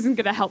 this isn't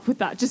going to help with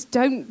that. Just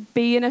don't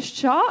be in a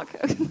shark.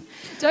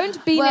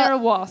 Don't be near a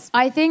wasp.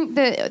 I think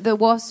that the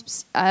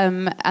wasps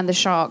and the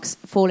sharks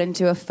fall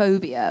into a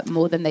phobia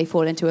more than they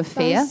fall into a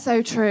fear. That's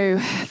so true.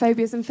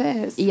 Phobias and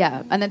fears.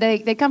 Yeah, and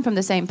they come from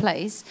the same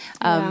place,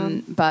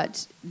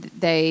 but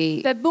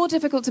they're more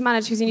difficult to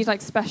manage because you need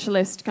like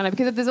specialist kind of,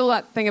 because there's all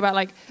that thing about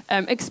like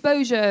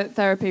exposure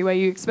therapy where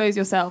you expose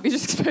yourself. You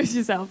just expose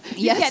yourself.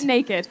 You yes. get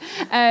naked.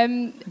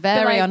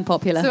 Very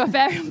unpopular. So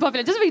very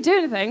unpopular. It doesn't really do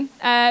anything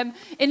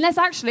unless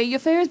actually your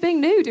fear is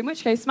being nude, in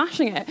which case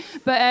smashing it.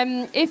 But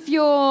if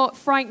you're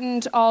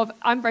frightened of,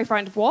 I'm very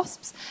frightened of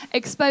wasps,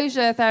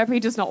 exposure therapy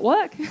does not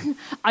work.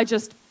 I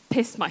just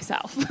piss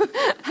myself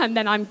and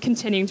then I'm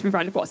continuing to be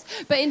frightened of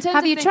wasps. But in terms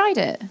have you tried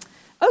it?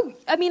 Oh,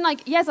 I mean,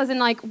 like, yes, as in,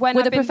 like, when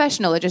with a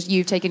professional, or just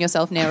you taking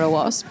yourself near a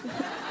wasp?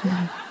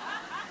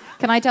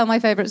 Can I tell my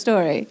favourite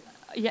story?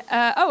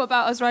 Yeah.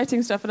 About us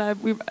writing stuff,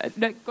 and we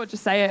no, God,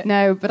 just say it.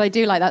 No, but I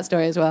do like that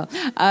story as well.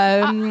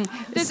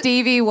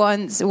 Stevie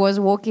once was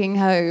walking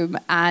home,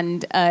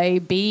 and a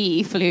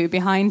bee flew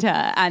behind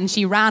her, and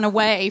she ran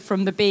away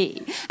from the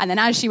bee. And then,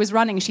 as she was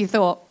running, she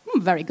thought,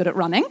 I'm very good at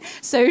running.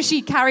 So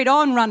she carried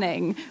on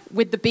running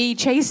with the bee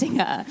chasing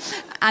her.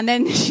 And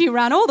then she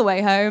ran all the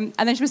way home,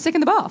 and then she was sick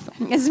in the bath.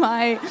 It's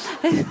my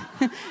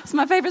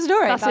favourite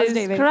story. That is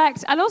Stevie.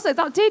 Correct. And also,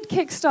 that did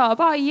kickstart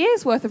about a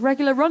year's worth of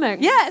regular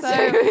running. Yes.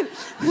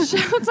 So,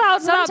 shout out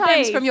to that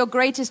Sometimes bee. from your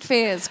greatest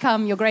fears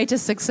come your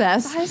greatest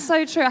success. That is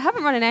so true. I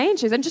haven't run in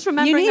ages, and just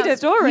remembering that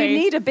story. You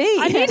need a bee.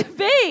 I need a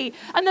bee.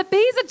 And the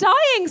bees are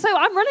dying, so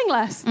I'm running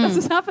less. That's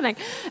what's happening.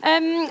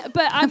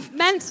 But I've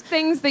meant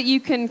things that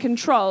you can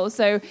control.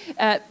 So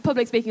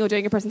public speaking or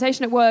doing a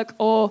presentation at work,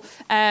 or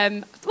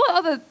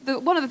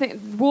one of the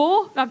things,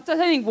 war. I don't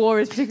think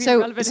war is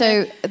particularly relevant.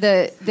 So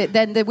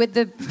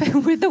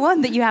with the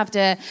one that you have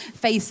to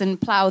face and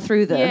plough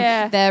through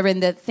them, they're in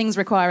the things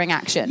requiring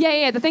action.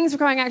 Yeah, the things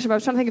requiring action. But I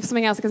was trying to think of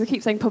something else because I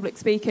keep saying public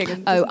speaking.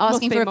 And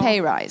asking for a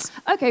pay rise.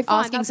 Okay,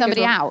 fine. Asking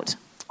somebody out.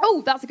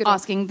 Oh, that's a good one.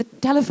 Asking the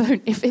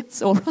telephone if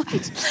it's all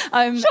right.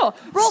 Sure,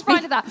 we're all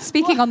frightened of that.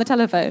 Speaking on the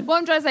telephone. What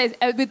I'm trying to say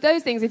is, with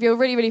those things, if you're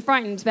really, really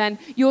frightened, then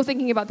you're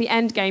thinking about the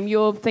end game.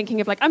 You're thinking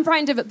of, like, I'm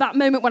frightened of that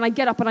moment when I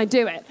get up and I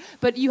do it.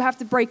 But you have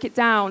to break it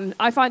down.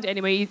 I find it,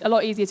 anyway, a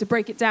lot easier to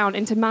break it down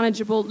into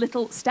manageable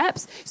little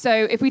steps. So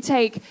if we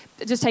take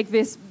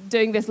this,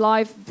 doing this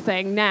live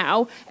thing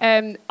now,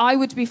 I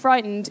would be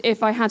frightened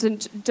if I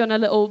hadn't done a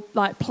little,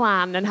 like,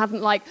 plan and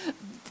hadn't, like,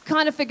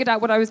 kind of figured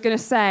out what I was going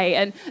to say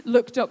and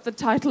looked up the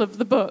title of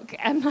the book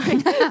and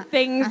like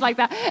things like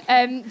that.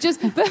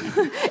 But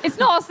it's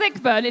not a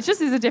sick burn. It just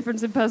is a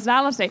difference in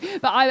personality.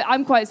 But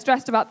I'm quite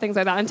stressed about things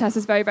like that, and Tess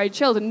is very, very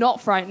chilled and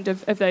not frightened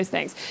of those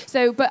things.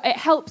 So, but it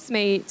helps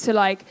me to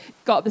like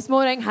got up this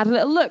morning, had a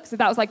little look. So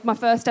that was like my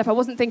first step. I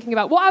wasn't thinking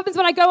about what happens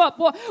when I go up.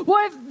 What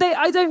if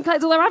I don't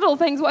collect all their adult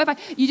things? What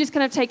if you just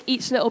kind of take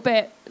each little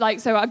bit. Like,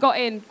 so I got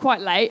in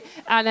quite late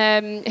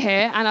and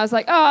here, and I was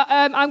like,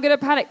 I'm going to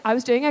panic. I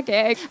was doing a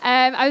gig.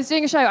 I was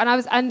doing a show,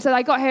 and so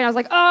I got here, and I was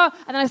like, and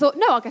then I thought,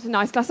 no, I'll get a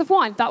nice glass of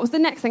wine. That was the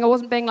next thing. I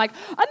wasn't being like,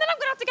 and then I'm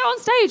going to have to go on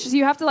stage. So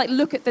you have to like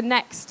look at the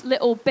next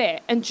little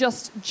bit and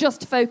just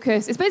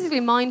focus. It's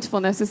basically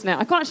mindfulness, isn't it?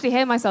 I can't actually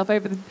hear myself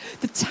over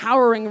the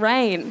towering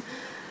rain.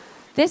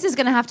 This is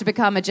going to have to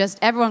become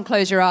everyone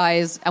close your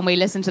eyes and we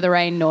listen to the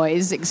rain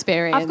noise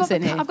experience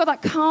in here. I've got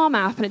that Calm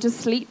app and it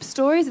just sleep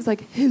stories. It's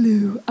like,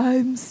 hello,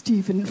 I'm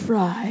Stephen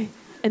Fry.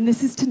 and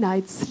this is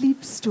tonight's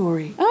sleep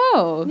story.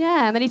 Oh.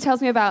 Yeah, and then he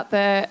tells me about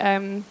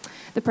the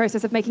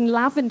process of making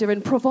lavender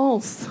in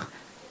Provence.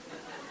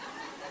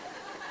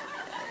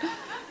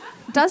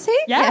 Does he?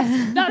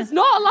 Yes, that's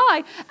not a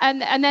lie.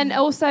 And then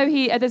also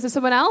there's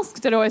someone else, I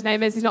don't know what his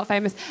name is, he's not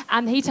famous,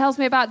 and he tells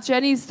me about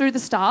journeys through the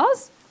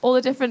stars, all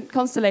the different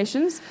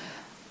constellations.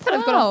 I thought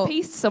I've got off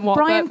piste somewhat.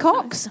 Brian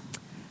Cox?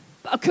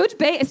 Could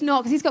be. It's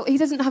not, because he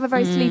doesn't have a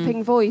very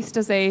sleeping voice,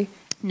 does he?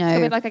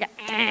 No. Like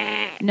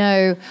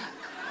No.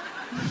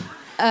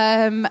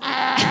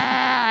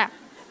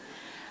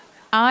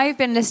 I've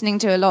been listening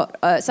to a lot.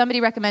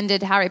 Somebody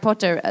recommended Harry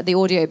Potter, the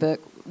audiobook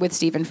with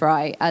Stephen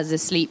Fry, as a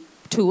sleep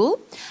tool.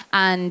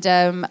 And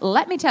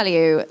let me tell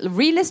you,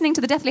 re-listening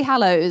to the Deathly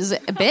Hallows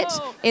bit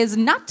is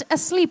not a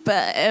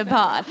sleeper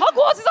part.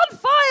 Hogwarts is on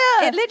fire!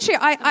 It literally,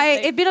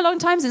 it'd been a long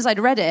time since I'd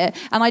read it,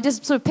 and I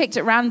just sort of picked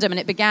it random, and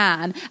it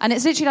began. And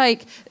it's literally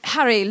like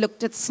Harry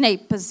looked at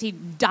Snape as he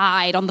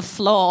died on the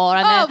floor.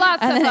 And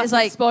that's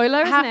a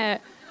spoiler, isn't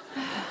it?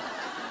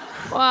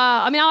 Well,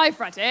 I mean, I've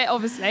read it,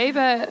 obviously,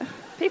 but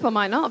people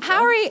might not.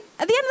 Harry,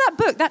 at the end of that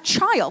book, that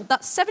child,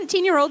 that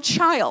 17-year-old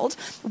child,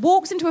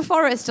 walks into a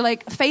forest to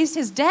face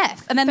his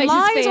death, and then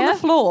lies on the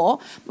floor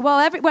while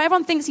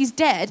everyone thinks he's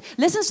dead,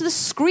 listens to the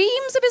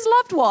screams of his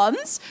loved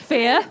ones.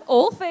 Fear.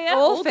 All fear.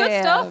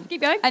 Good stuff.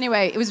 Keep going.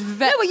 Anyway, it was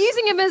No, we're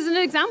using him as an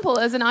example,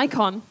 as an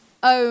icon.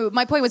 Oh,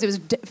 my point was it was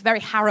very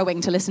harrowing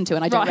to listen to,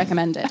 and I don't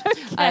recommend it.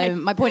 Okay.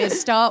 My point is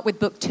start with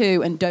book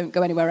 2 and don't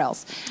go anywhere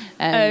else.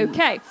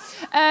 Okay.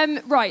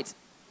 Right.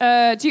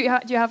 Do you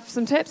have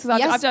some tips?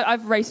 Yes.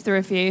 I've raced through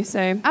a few,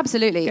 so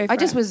absolutely. I'm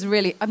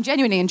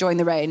genuinely enjoying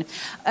the rain.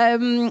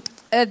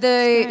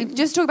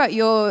 Just talk about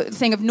your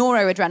thing of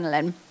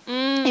noradrenaline.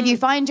 If you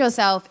find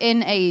yourself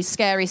in a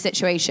scary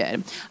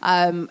situation,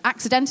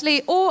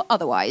 accidentally or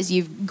otherwise,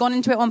 you've gone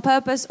into it on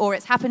purpose, or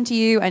it's happened to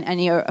you,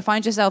 and you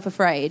find yourself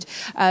afraid,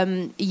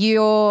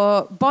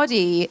 your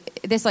body,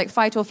 this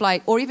fight or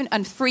flight, or even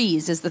and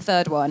freeze is the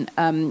third one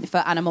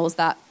for animals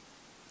that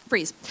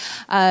freeze.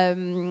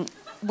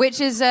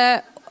 Which is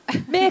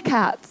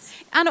meerkats.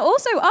 And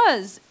also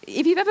us.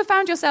 If you've ever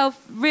found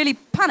yourself really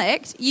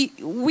panicked,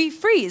 we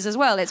freeze as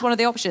well. It's one of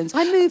the options.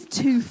 I move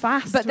too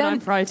fast when I'm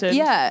frightened.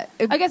 Yeah.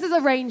 I guess there's a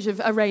range of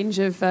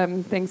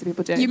things that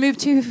people do. You move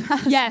too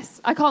fast?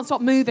 Yes. I can't stop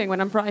moving when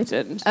I'm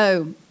frightened.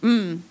 Oh.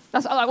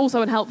 That's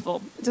also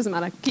unhelpful. It doesn't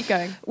matter. Keep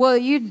going. Well,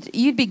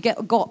 you'd be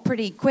got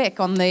pretty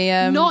quick on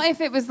the... Not if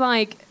it was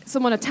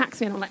someone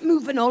attacks me and I'm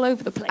moving all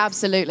over the place.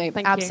 Absolutely.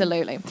 Thank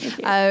Absolutely.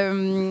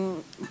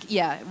 you.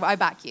 Yeah, I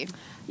back you.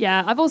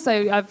 Yeah, I've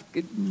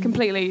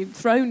completely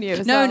thrown you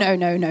as No.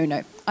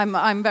 well.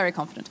 I'm very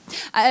confident.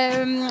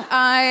 I'm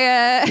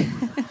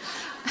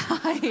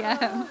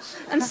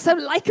so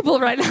likeable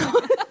right now.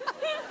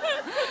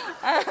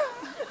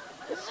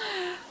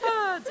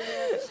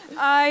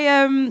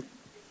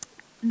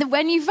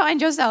 When you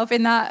find yourself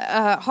in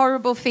that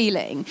horrible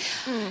feeling,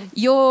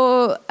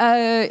 your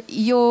body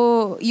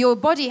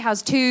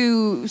has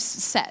two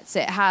sets.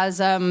 It has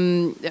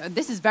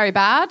this is very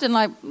bad,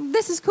 and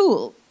this is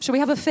cool. Should we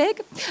have a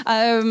fig?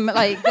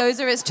 Those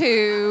are its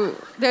two.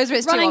 Those are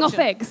its running two off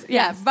figs.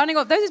 Yeah, running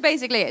off. Those is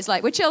basically it's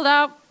we're chilled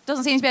out.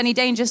 Doesn't seem to be any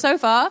danger so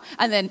far,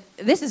 and then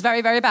this is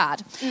very, very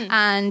bad.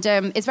 And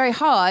it's very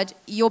hard.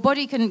 Your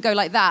body can go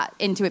like that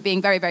into it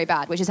being very, very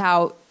bad, which is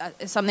how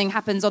something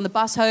happens on the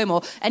bus home,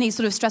 or any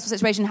sort of stressful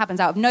situation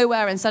happens out of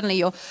nowhere, and suddenly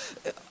you're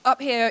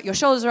up here, your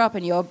shoulders are up,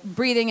 and you're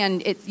breathing,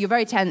 and you're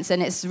very tense,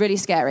 and it's really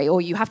scary.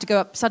 Or you have to go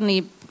up,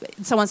 suddenly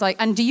someone's like,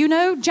 and do you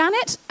know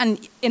Janet?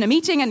 And in a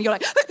meeting, and you're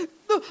like...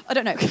 I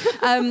don't know.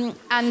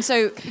 And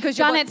so... because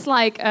Janet's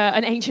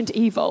an ancient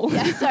evil.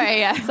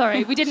 Yeah,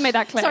 sorry, we didn't make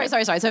that clear.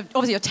 Sorry. So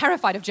obviously you're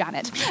terrified of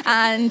Janet.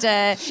 And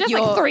she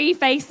has 3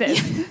 faces.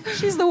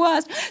 She's the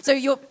worst. So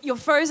you're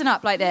frozen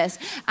up like this,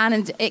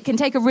 and it can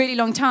take a really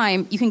long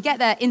time. You can get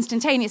there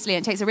instantaneously,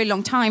 and it takes a really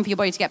long time for your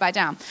body to get back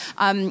down.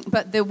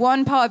 But the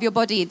one part of your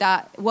body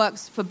that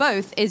works for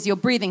both is your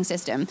breathing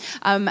system.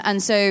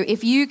 And so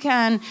if you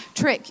can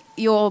trick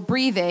your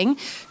breathing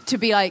to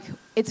be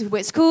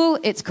it's cool,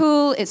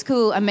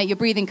 and make your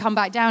breathing come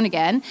back down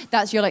again.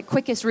 That's your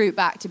quickest route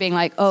back to being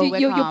so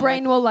your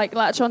brain will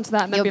latch onto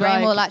that. And your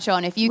brain will latch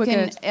on if you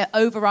can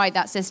override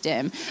that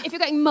system. If you're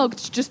getting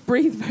mugged, just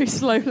breathe very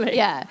slowly.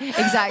 Yeah,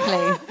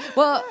 exactly.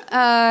 Well,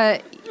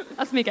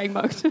 that's me getting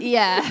mugged.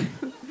 Yeah,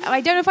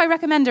 I don't know if I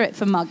recommend it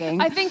for mugging.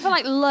 I think for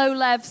low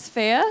lev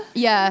sphere.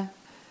 Yeah,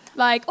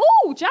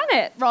 oh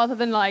Janet, rather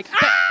than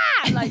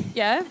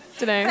yeah,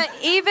 don't know. But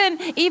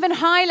even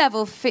high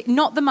level,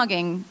 not the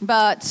mugging,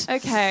 but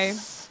okay,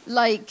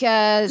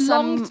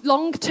 some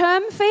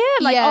long-term fear,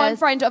 I'm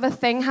frightened of a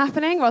thing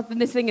happening rather than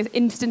this thing is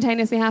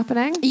instantaneously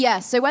happening. Yeah.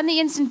 So when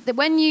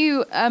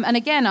you and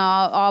again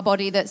our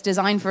body that's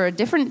designed for a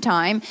different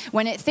time,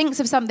 when it thinks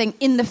of something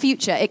in the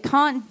future, it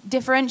can't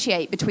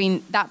differentiate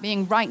between that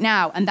being right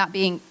now and that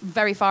being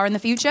very far in the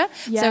future.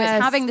 Yes. So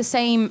it's having the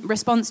same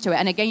response to it.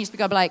 And again, you just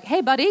got to be like,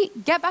 hey, buddy,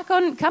 get back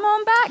on, come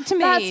on back to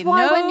me. That's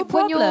why no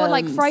when you're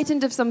like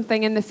frightened of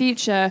something in the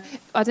future,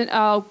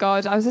 oh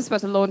God, I was just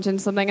about to launch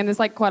into something and there's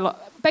like quite a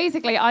lot.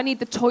 Basically, I need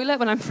the toilet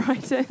when I'm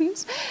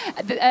frightened.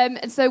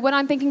 So when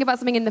I'm thinking about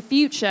something in the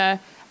future,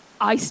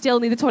 I still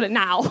need the toilet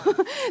now.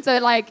 So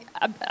like,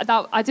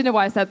 I don't know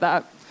why I said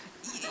that.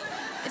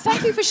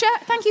 Thank you for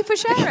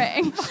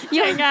sharing.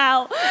 Young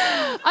Al.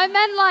 And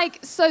then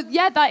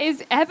that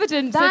is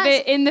evidence of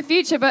it in the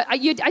future, but I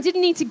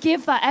didn't need to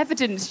give that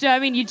evidence. Do you know what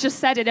I mean? You just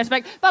said it. It's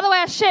like, by the way,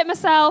 I shit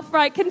myself.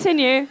 Right,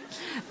 continue.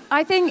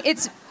 I think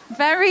it's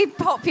very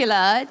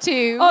popular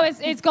to... Oh,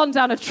 it's gone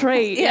down a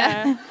tree.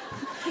 Yeah.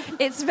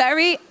 It's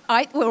very...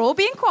 we're all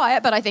being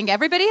quiet, but I think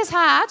everybody has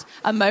had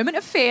a moment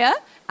of fear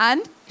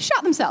and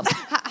shut themselves.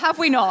 Have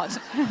we not?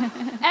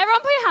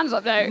 Everyone put your hands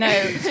up, though.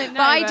 No. But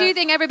I do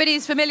think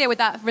everybody's familiar with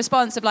that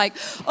response of like,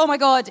 oh my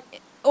God...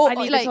 Or I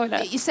need the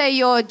toilet. You say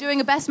you're doing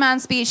a best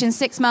man speech in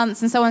 6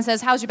 months and someone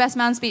says, how's your best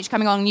man speech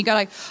coming on? And you go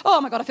like, oh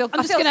my God, I feel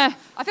sick.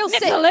 I feel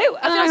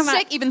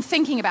sick even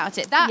thinking about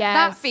it.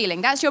 That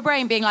feeling, that's your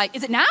brain being like,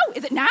 is it now?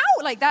 Is it now?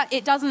 Like that,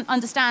 it doesn't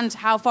understand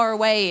how far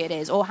away it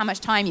is or how much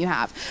time you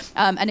have.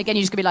 And again,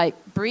 you just gonna be like,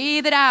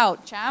 breathe it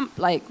out, champ.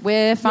 Like,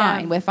 we're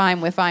fine, we're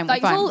fine.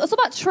 It's all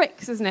about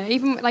tricks, isn't it?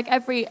 Even like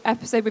every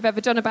episode we've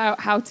ever done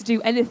about how to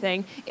do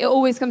anything, it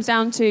always comes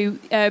down to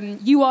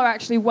you are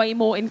actually way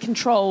more in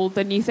control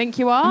than you think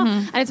you are.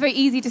 Mm-hmm. And it's very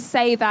easy to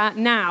say that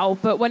now,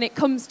 but when it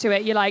comes to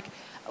it, you're like,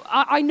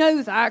 I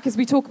know that because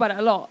we talk about it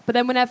a lot. But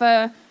then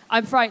whenever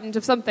I'm frightened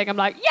of something, I'm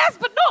like, yes,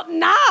 but not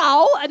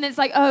now. And it's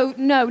like, oh,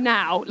 no,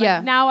 now.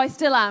 Now I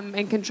still am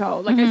in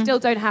control. Like, I still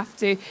don't have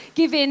to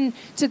give in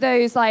to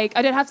those, like,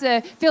 I don't have to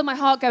feel my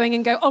heart going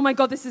and go, oh, my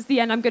God, this is the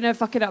end. I'm going to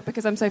fuck it up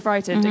because I'm so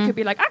frightened. It could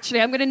be like,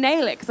 actually, I'm going to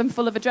nail it because I'm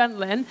full of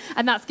adrenaline.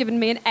 And that's given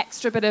me an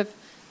extra bit of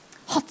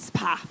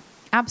chutzpah.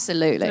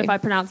 Absolutely. I don't know if I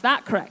pronounced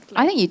that correctly.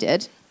 I think you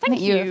did. Thank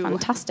you. You were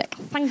fantastic.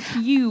 Thank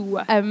you.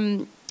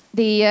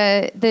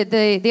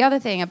 The other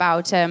thing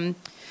about so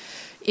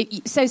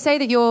say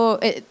that you're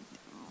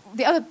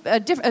the other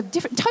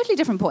totally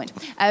different point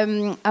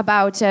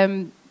about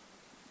coping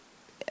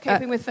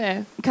with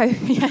fear.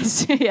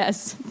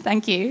 Yes.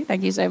 Thank you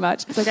so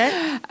much. It's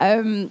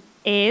okay.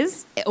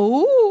 Is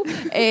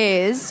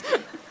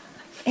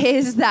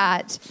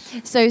that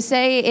so?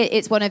 Say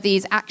it's one of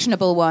these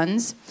actionable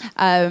ones.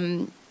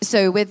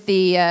 So with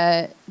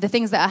the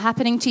things that are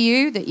happening to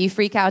you that you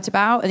freak out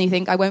about and you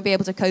think, I won't be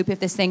able to cope if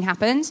this thing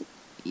happens,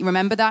 you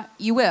remember that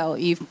you will.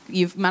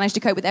 You've managed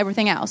to cope with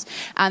everything else.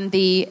 And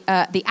the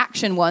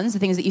action ones, the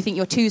things that you think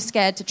you're too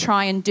scared to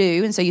try and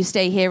do, and so you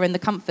stay here in the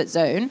comfort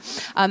zone,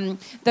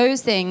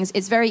 those things,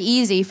 it's very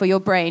easy for your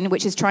brain,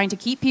 which is trying to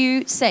keep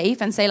you safe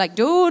and say like,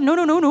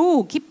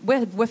 no,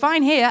 we're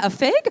fine here. A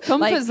fig?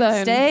 Comfort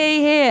zone. Stay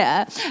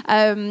here.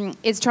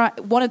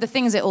 One of the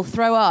things it will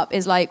throw up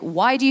is like,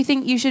 why do you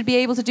think you should be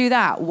able to do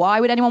that?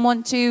 Why would anyone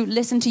want to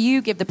listen to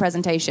you give the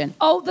presentation?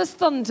 Oh, there's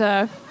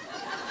thunder.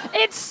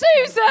 It's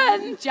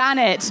Susan!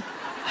 Janet.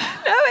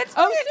 No, it's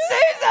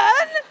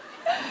Susan!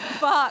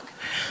 Fuck.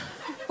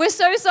 We're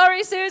so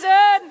sorry,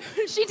 Susan.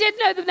 She did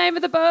know the name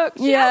of the book.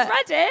 She has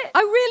read it.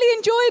 I really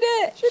enjoyed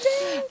it. She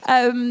did.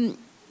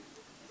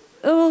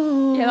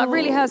 Yeah, that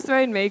really has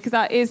thrown me, because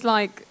that is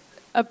like...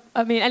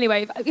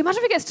 anyway, imagine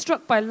if it gets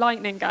struck by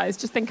lightning, guys.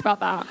 Just think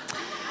about that.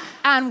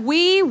 And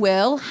we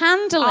will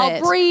handle it.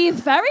 I'll breathe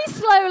very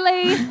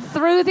slowly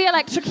through the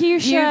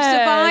electrocution. You've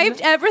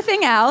survived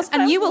everything else,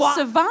 and you will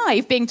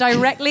survive being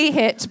directly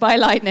hit by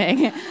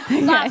lightning.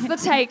 Okay. That's the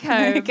take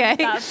home. Okay.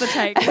 That's the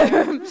take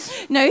home.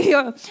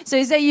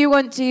 So say you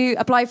want to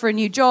apply for a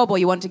new job, or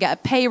you want to get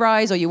a pay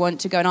rise, or you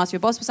want to go and ask your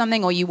boss for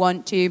something, or you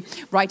want to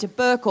write a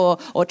book, or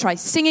try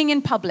singing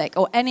in public,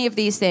 or any of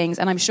these things.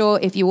 And I'm sure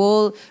if you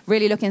all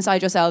really look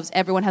inside yourselves,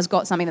 everyone has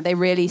got something that they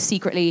really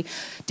secretly,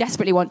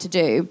 desperately want to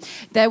do.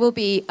 There will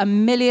be a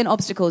million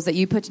obstacles that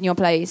you put in your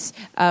place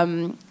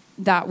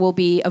that will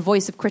be a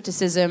voice of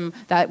criticism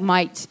that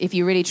might, if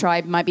you really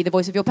try, might be the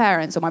voice of your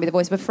parents, or might be the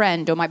voice of a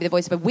friend, or might be the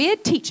voice of a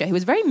weird teacher who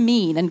was very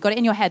mean and got it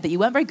in your head that you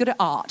weren't very good at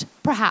art,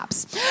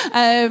 perhaps.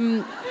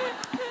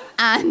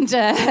 And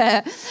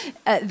that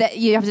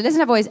you have to listen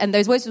to a voice, and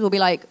those voices will be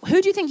like,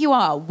 who do you think you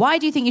are? Why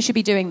do you think you should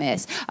be doing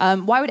this?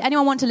 Why would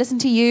anyone want to listen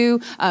to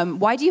you?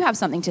 Why do you have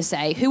something to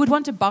say? Who would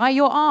want to buy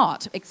your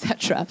art,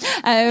 etc.?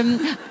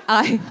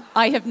 I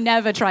have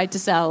never tried to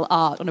sell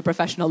art on a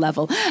professional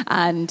level,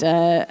 and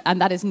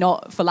that is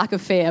not for lack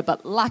of fear,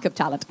 but lack of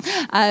talent.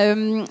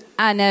 But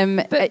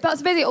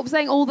that's basically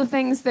saying all the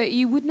things that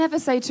you would never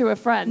say to a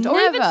friend, or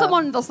even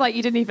someone that's like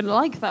you didn't even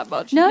like that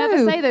much. No. You'd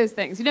never say those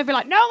things. You'd never be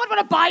like, no one would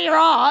want to buy your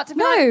art.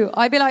 No,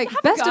 I'd be like,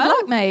 best of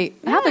luck, mate.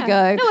 Yeah. Have a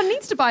go. No one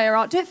needs to buy your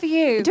art. Do it for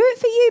you. Do it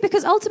for you,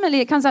 because ultimately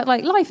it comes out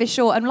like life is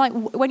short, and like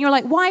when you're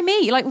like, why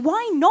me? Like,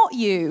 why not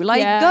you?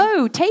 Like,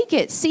 go, take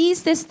it,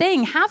 seize this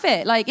thing, have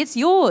it. Like, it's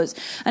yours.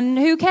 And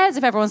who cares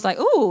if everyone's like,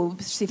 oh,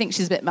 she thinks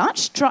she's a bit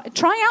much.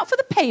 Trying out for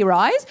the pay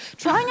rise,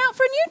 trying out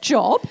for a new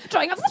job,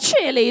 trying out for the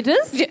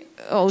cheerleaders.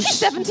 She's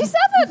 77.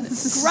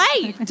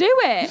 Great, do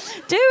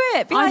it. Do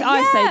it. Be like,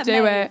 I say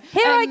do it.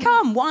 Here I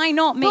come. Why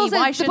not me? Also,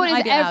 Why shouldn't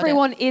I be allowed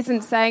everyone it?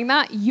 isn't saying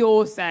that.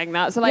 You're saying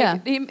that. So,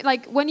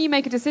 like when you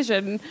make a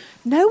decision,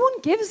 no one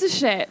gives a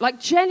shit. Like,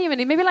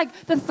 genuinely, maybe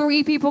like the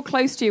 3 people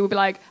close to you will be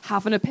like,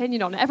 have an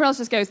opinion on it. Everyone else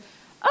just goes,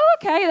 oh,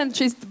 okay,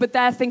 but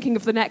they're thinking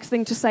of the next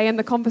thing to say in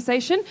the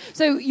conversation.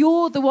 So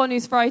you're the one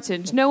who's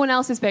frightened. No one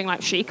else is being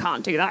like, she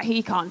can't do that,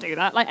 he can't do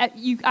that. Like,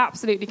 you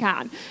absolutely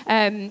can.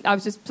 I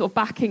was just sort of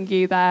backing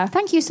you there.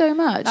 Thank you so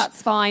much.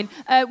 That's fine.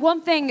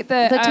 One thing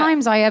that... The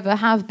times I ever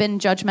have been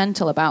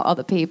judgmental about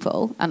other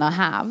people, and I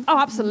have. Oh,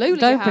 absolutely.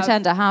 Don't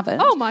pretend I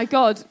haven't. Oh, my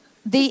God.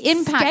 The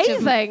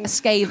impact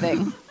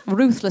Scathing.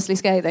 Ruthlessly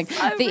scathing.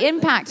 The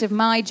impact of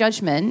my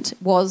judgment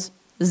was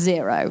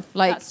 0.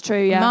 Like, that's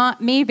true, yeah.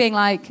 Me being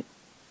like...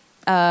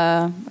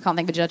 I can't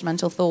think of a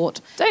judgmental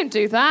thought. Don't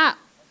do that.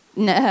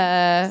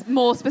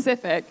 More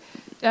specific.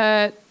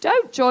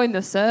 Don't join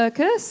the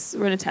circus.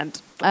 We're in a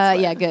tent.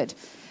 Yeah, good.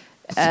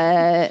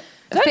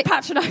 Don't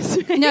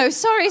patronise me. No,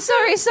 sorry.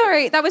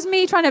 That was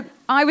me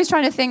I was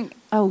trying to think.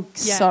 Oh,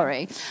 yeah.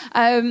 Sorry.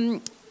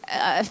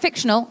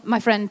 Fictional. My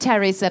friend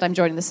Terry said, I'm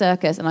joining the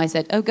circus. And I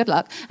said, oh, good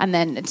luck. And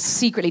then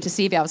secretly to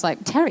Stevie, I was like,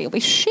 Terry, you'll be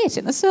shit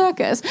in the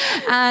circus.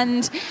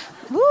 And...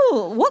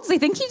 ooh, what does he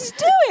think he's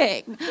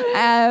doing?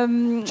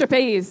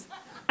 Trapeze.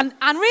 And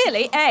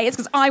really, A, it's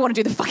because I want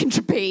to do the fucking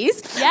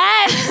trapeze.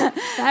 Yes!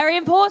 Very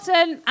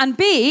important. And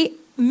B,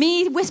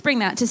 me whispering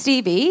that to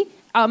Stevie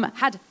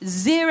had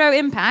 0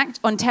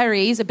 impact on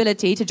Terry's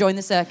ability to join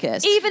the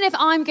circus. Even if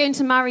I'm going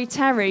to marry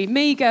Terry,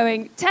 me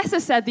going, Tessa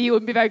said that you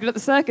wouldn't be very good at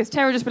the circus,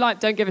 Terry would just be like,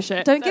 don't give a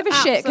shit. Don't give a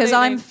shit, because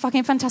I'm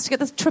fucking fantastic at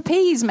the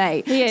trapeze,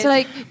 mate. He is. So,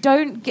 like,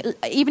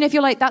 even if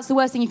you're like, that's the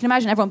worst thing you can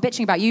imagine, everyone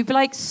bitching about you, be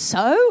like,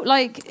 so?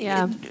 Like, carry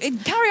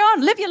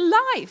on, live your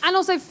life. And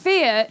also,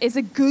 fear is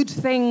a good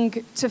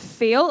thing to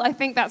feel. I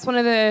think that's one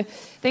of the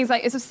things,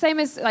 like, it's the same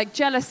as, like,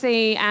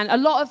 jealousy and a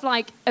lot of,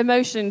 like,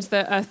 emotions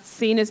that are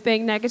seen as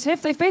being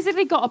negative. They've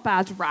basically got a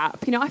bad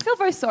rap. You know, I feel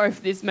very sorry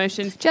for these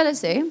emotions.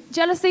 Jealousy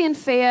and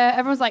fear.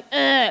 Everyone's like,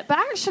 ugh. But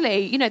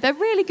actually, you know, they're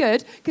really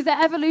good because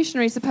they're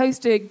evolutionary,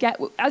 supposed to get...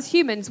 As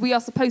humans, we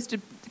are supposed to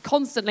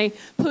constantly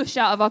push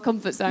out of our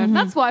comfort zone. Mm-hmm.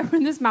 That's why we're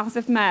in this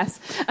massive mess.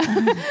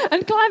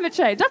 And climate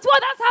change. That's why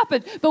that's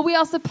happened. But we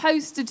are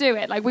supposed to do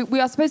it. Like, we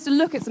are supposed to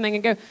look at something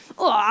and go,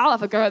 oh, I'll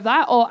have a go at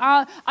that. Or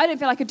I don't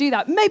feel I could do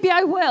that. Maybe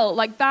I will.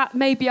 Like, that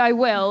maybe I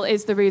will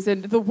is the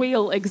reason the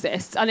wheel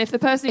exists. And if the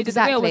person who did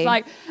the wheel was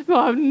like,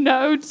 oh,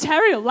 no,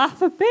 Terry will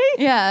laugh at me.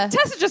 Yeah.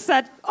 Tessa just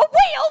said, a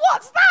wheel,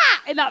 what's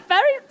that? In that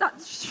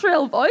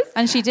shrill voice.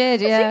 And she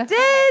did, yeah. She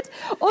did.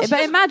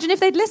 But imagine if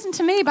they'd listened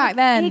to me back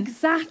then.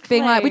 Exactly.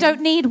 Being like, we don't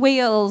need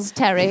wheels,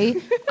 Terry.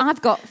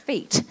 I've got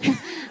feet.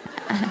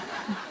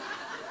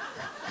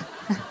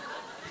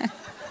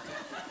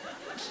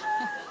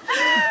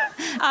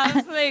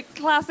 Absolute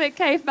classic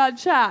caveman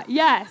chat.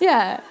 Yes.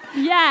 Yeah.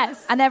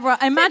 Yes. And everyone,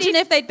 imagine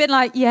if they'd been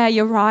like, yeah,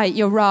 you're right.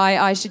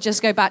 I should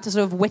just go back to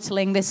sort of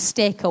whittling this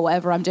stick or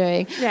whatever I'm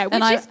doing. Yeah,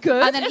 which is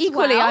good. And then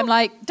equally, I'm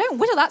like, don't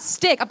whittle that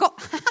stick. I've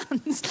got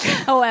hands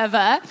or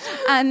whatever.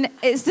 And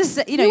it's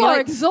this, you know. You are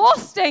like,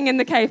 exhausting in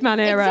the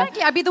caveman era.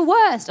 Exactly. I'd be the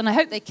worst. And I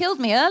hope they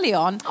killed me early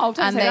on. Oh,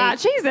 don't say that.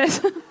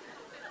 Jesus.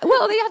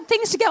 Well, they had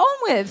things to get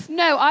on with.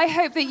 No, I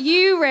hope that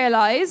you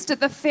realised that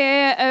the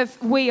fear of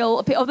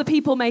the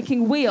people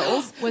making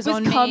wheels was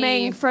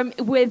coming from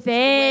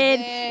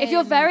within. If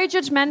you're very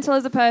judgmental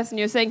as a person,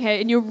 you're sitting here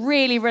and you're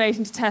really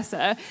relating to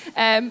Tessa,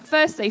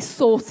 firstly,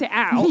 sort it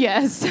out.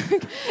 Yes.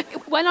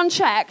 When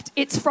unchecked,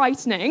 it's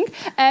frightening.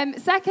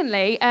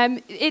 Secondly,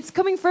 it's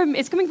coming from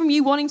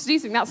you wanting to do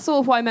something. That's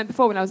sort of what I meant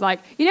before when I was like,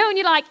 you know, when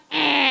you're like,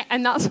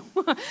 and that's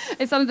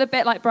it sounded a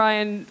bit like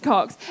Brian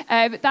Cox.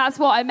 That's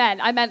what I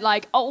meant. I meant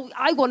like, oh,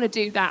 I want to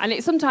do that, and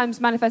it sometimes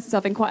manifests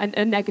itself in quite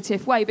a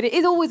negative way. But it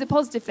is always a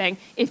positive thing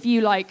if you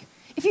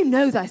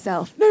know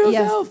thyself. Know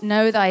yourself. Yes,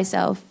 know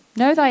thyself.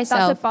 Know thyself.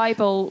 That's a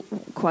Bible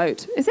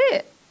quote. Is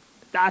it?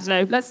 I don't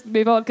know. Let's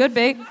move on. Could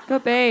be.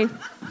 Could be.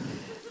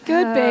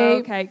 Could be.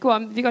 Okay, go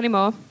on. Have you got any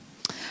more?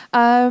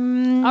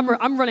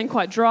 I'm running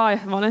quite dry,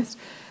 if I'm honest.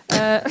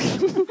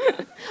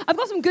 I've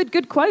got some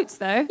good quotes,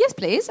 though. Yes,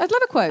 please. I'd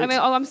love a quote. I mean,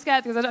 I'm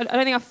scared because I don't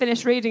think I've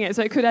finished reading it,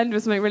 so it could end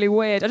with something really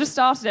weird. I just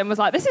started it and was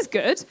like, this is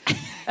good.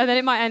 And then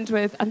it might end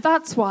with, and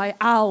that's why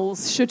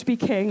owls should be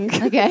king.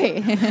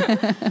 Okay.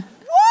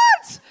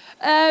 What?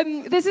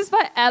 This is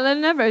by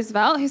Eleanor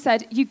Roosevelt, who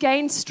said, you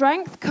gain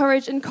strength,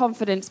 courage, and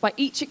confidence by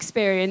each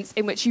experience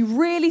in which you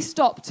really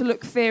stop to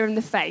look fear in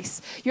the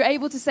face. You're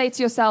able to say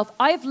to yourself,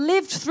 I have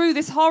lived through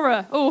this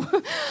horror.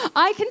 Oh,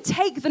 I can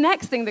take the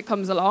next thing that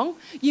comes along.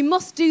 You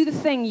must do the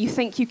thing you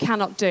think you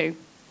cannot do.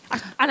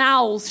 And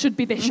owls should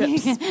be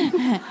bishops.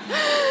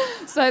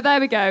 So there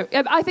we go.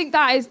 I think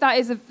that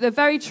is a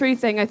very true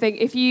thing. I think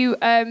if you're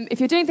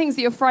doing things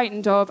that you're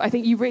frightened of, I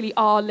think you really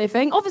are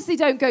living. Obviously,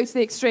 don't go to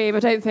the extreme. I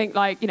don't think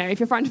if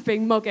you're frightened of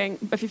being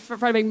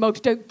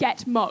mugged, don't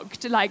get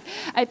mugged. Like,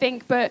 I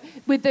think, but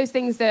with those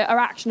things that are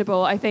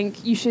actionable, I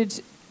think you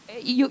should.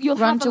 You'll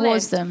run have a towards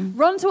list. them.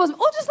 Run towards them,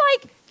 or just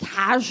like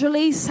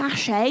casually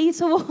sashay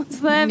towards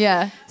them,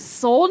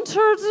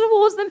 saunter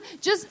towards them.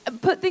 Just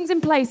put things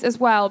in place as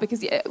well,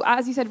 because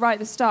as you said right at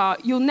the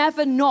start, you'll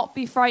never not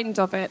be frightened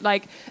of it.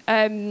 Like,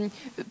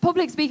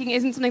 public speaking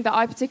isn't something that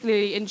I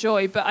particularly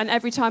enjoy, and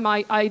every time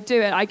I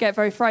do it, I get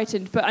very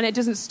frightened, and it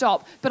doesn't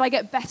stop. But I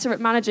get better at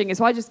managing it,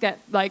 so I just get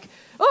like,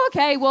 oh,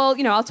 okay, well,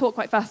 I'll talk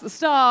quite fast at the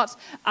start.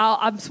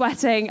 I'm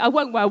sweating. I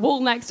won't wear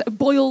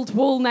boiled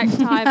wool next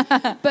time.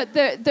 But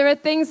there are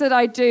things that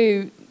I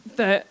do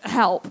that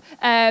help,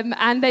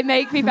 and they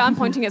make me. I'm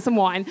pointing at some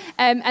wine,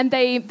 and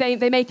they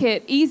make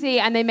it easy,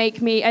 and they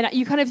make me. And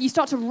you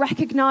start to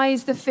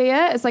recognise the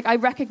fear. It's like I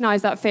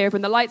recognise that fear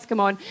when the lights come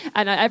on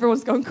and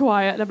everyone's gone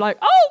quiet, and I'm like,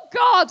 oh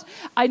God,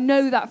 I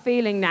know that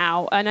feeling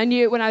now, and I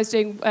knew it when I was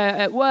doing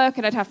at work,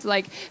 and I'd have to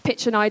like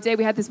pitch an idea.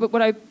 We had this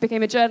when I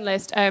became a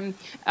journalist.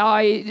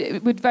 I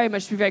would very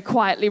much be very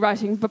quietly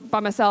writing by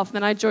myself, and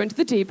then I joined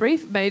The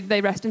Debrief. May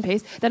they rest in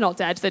peace. They're not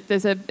dead.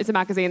 It's a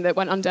magazine that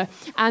went under,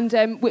 and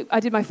I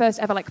did my first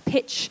ever like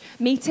pitch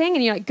meeting,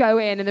 and you like go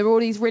in, and there were all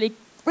these really,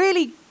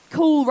 really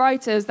cool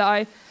writers that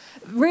I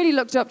really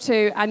looked up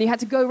to, and you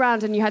had to go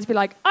around and you had to be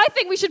like, I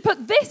think we should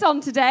put this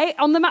on today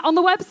on the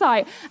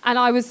website, and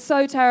I was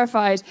so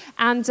terrified,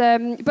 and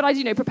but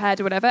I prepared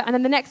or whatever, and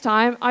then the next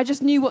time I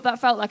just knew what that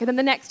felt like, and then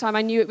the next time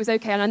I knew it was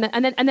okay, and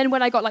then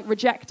when I got like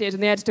rejected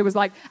and the editor was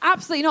like,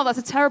 absolutely not, that's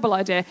a terrible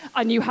idea,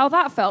 I knew how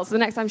that felt, so the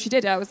next time she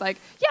did it I was like,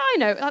 yeah, I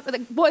know,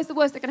 what is the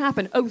worst that can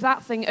happen? Oh,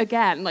 that thing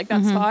again, like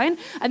that's fine.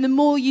 And the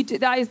more you do,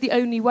 that is the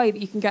only way that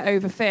you can get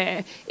over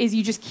fear, is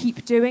you just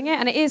keep doing it,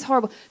 and it is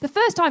horrible. The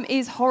first time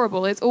is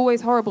horrible, it's always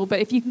horrible, but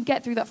if you can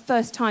get through that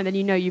first time, then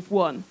you've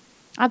won.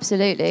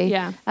 Absolutely.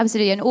 Yeah.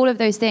 Absolutely. And all of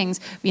those things,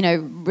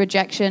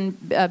 rejection,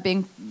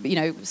 being,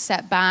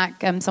 set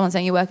back, someone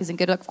saying your work isn't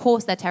good, of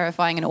course they're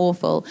terrifying and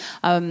awful,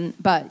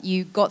 but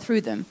you got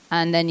through them,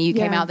 and then you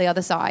came out the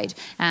other side,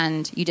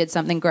 and you did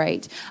something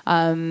great.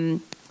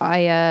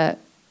 I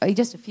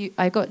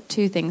got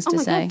two things to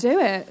say. Oh my God, do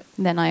it.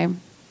 Then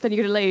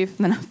you're going to leave.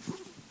 Then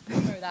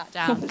throw that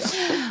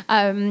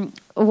down.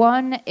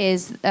 One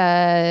is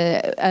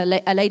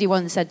a lady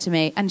once said to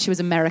me, and she was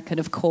American,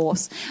 of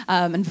course,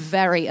 and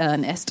very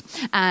earnest.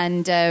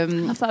 And I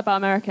love that about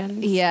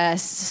Americans.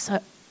 Yes. So,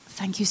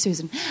 thank you,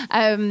 Susan.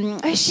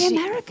 Is she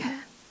American?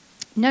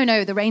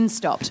 No, the rain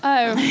stopped.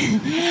 Oh.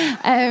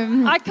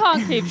 I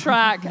can't keep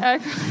track.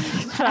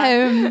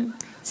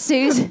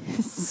 Susan...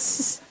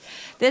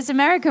 This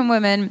American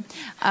woman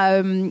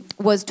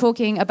was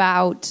talking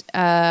about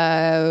writing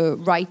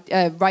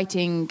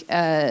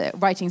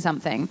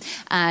something,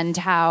 and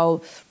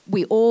how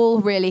we all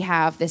really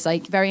have this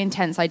like very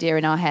intense idea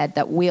in our head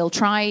that we'll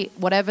try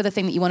whatever the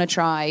thing that you want to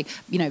try,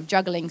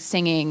 juggling,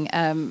 singing,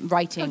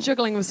 writing. Oh,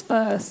 juggling was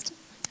first.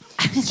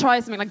 Let's try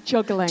something like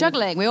juggling.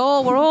 Juggling. We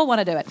all want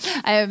to do it.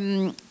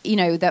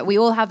 That we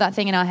all have that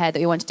thing in our head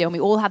that we want to do, and we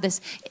all have this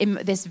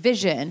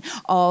vision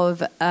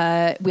of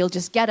we'll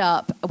just get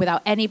up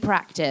without any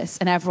practice,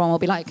 and everyone will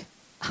be like,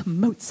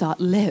 Mozart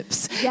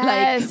lives.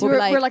 Yes, we're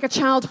like a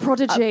child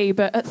prodigy,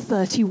 but at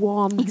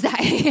 31.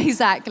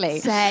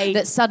 Exactly. Say.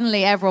 That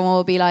suddenly everyone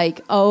will be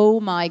like, oh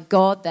my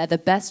God, they're the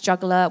best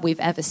juggler we've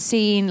ever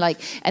seen,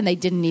 and they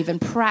didn't even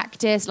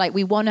practice.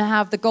 We want to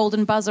have the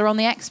golden buzzer on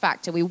the X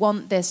Factor. We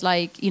want this,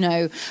 we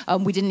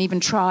didn't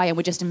even try, and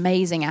we're just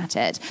amazing at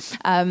it.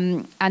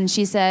 And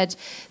she said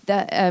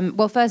that,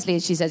 firstly,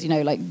 she says,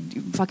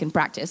 fucking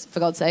practice, for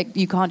God's sake.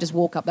 You can't just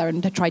walk up there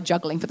and try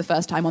juggling for the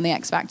first time on the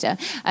X Factor.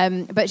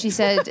 But she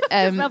said...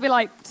 they'll be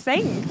like,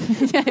 sing.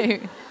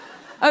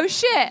 Oh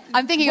shit,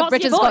 I'm thinking of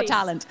Britain's Got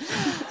Talent.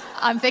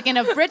 I'm thinking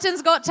of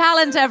Britain's Got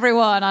Talent,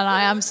 everyone, and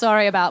I am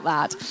sorry about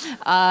that.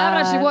 I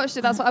haven't actually watched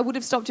it. That's what I would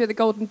have stopped you at the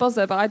Golden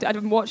Buzzer, but I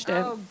haven't watched it.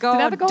 Oh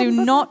God, do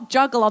not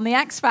juggle on the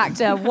X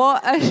Factor.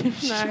 What?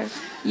 No.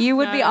 You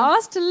would be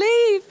asked to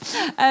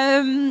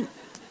leave.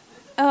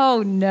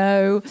 Oh,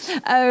 no.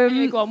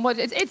 Go on.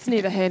 It's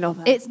neither here nor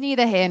there. It's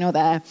neither here nor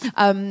there.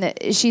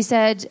 She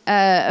said,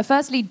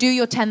 firstly, do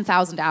your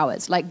 10,000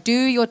 hours. Do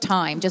your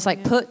time. Just,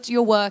 put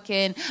your work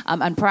in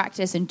and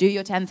practice and do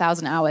your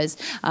 10,000 hours,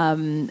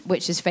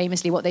 which is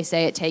famously what they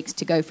say it takes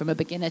to go from a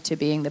beginner to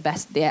being the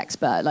best, the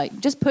expert.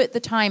 Just put the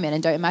time in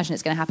and don't imagine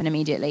it's going to happen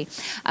immediately.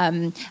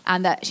 And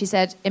that she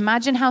said,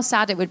 imagine how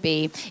sad it would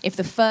be if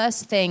the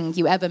first thing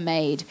you ever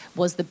made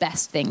was the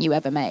best thing you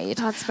ever made.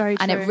 That's very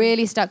true. And it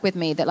really stuck with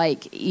me that,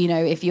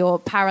 if you're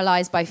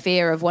paralyzed by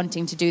fear of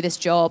wanting to do this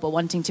job or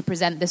wanting to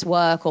present this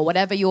work or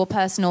whatever your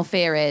personal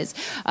fear is,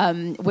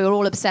 we're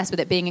all obsessed with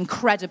it being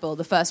incredible,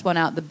 the first one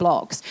out the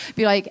blocks.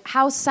 Be like,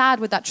 how sad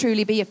would that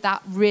truly be if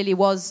that really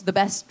was the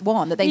best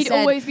one? That You'd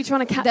always be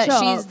trying to catch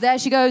up. There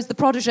she goes, the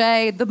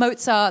protege, the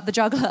Mozart, the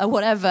juggler,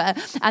 whatever,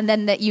 and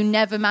then that you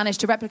never manage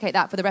to replicate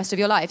that for the rest of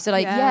your life. So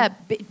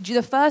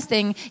the first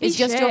thing is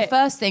just your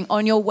first thing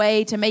on your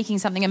way to making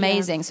something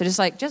amazing. So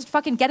just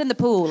fucking get in the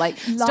pool.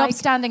 Stop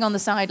standing on the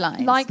sidelines.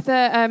 sidelines.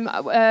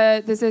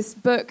 Like there's this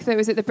book that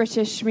was at the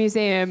British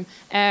Museum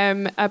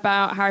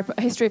about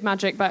history of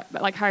magic, but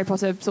like Harry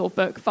Potter sort of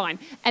book. Fine.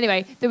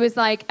 Anyway, there was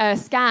like a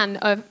scan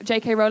of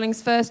J.K.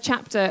 Rowling's first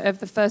chapter of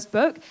the first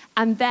book,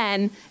 and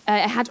then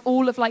it had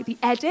all of like the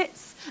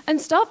edits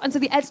and stuff, and so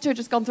the editor had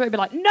just gone through it and be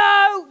like,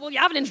 no, well, you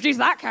haven't introduced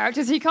that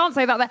character, so you can't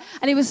say that there.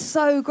 And it was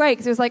so great,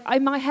 because it was like,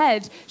 in my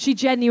head, she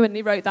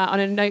genuinely wrote that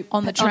on a note.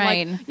 On the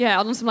train.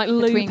 On some like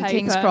loo between paper.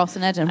 King's Cross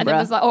and Edinburgh. And it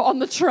was like, on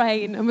the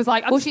train, and was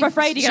like, I'm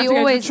afraid you're going to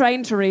have to go to the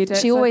train to read it.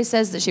 She always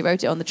says that she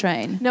wrote it on the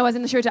train. No, as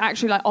in she wrote it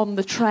actually like on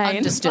the train.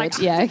 Understood, like,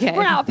 okay.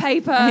 Run out of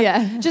paper.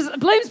 Yeah. Just,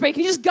 Bloomsbury,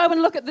 can you just go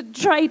and look at the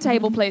tray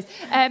table, please?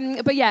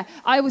 But yeah,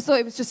 I always thought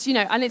it was just,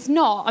 and it's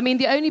not. I mean,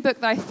 the only book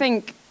that I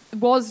think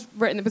was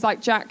written, it was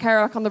like Jack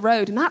Kerouac on the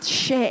Road, and that's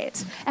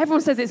shit.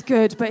 Everyone says it's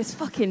good, but it's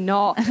fucking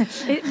not.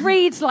 It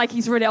reads like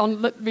he's writ it on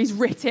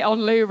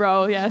loo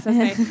roll, yes,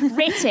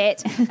 writ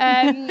it.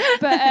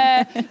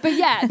 But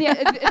yeah, the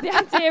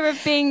idea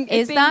of being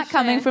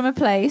coming from a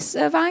place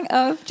of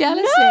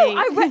jealousy?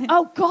 No,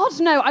 oh God,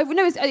 no.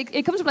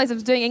 It comes from a place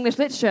of doing English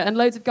literature, and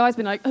loads of guys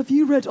been like, "Have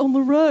you read On the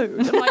Road?"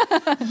 I'm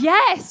like,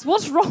 "Yes."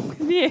 What's wrong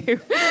with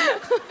you?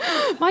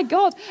 My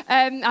God,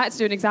 I had to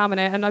do an exam in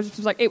it, and I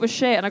was like, it was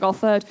shit, and I got a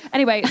third.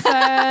 Anyway, so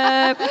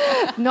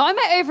not in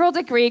my overall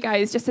degree,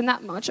 guys, just in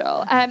that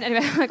module.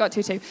 Anyway, I got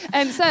 2-2.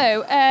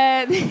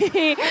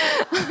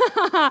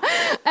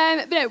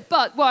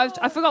 But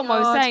I've forgotten what I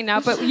was saying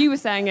now, but you were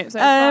saying it, so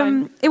it's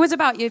fine. It was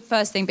about your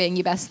first thing being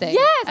your best thing.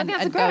 Yes, I think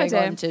that's a great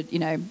idea. On to,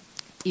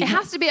 it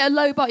has to be a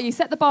low bar. You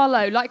set the bar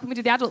low, like when we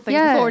did the adult thing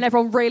before, and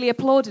everyone really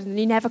applauded, and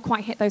you never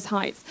quite hit those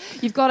heights.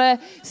 You've got to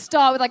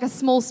start with like a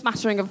small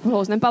smattering of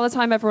applause, and then by the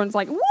time everyone's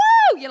like, "Woo!"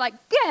 you're like,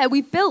 "Yeah,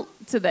 we built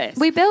to this.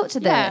 We built to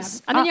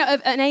this." And then you're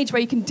at an age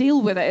where you can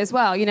deal with it as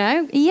well,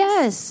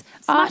 Yes.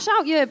 Smash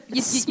out your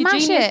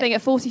genius thing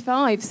at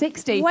 45,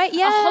 60,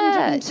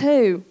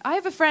 102. I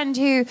have a friend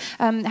who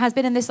has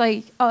been in this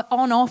like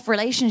on-off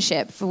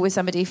relationship with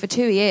somebody for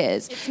 2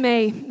 years. It's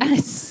me. And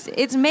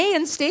it's me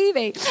and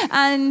Stevie.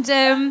 And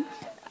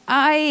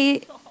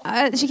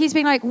she keeps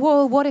being like,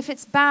 "Whoa, what if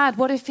it's bad?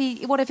 What if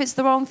it's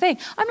the wrong thing?"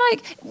 I'm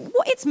like,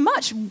 it's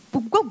much.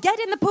 Well, get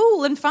in the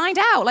pool and find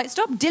out. Like,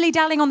 stop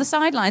dilly-dallying on the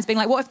sidelines, being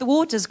like, "What if the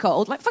water's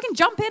cold?" Like, fucking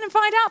jump in and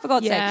find out, for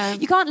God's sake.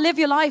 You can't live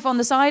your life on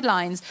the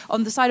sidelines,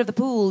 on the side of the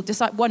pool,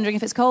 wondering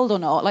if it's cold or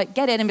not. Like,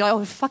 get in and be like, "Oh,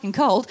 it's fucking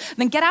cold," and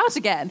then get out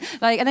again.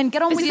 Like, and then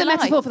get on with your life.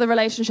 It's a metaphor for the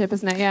relationship,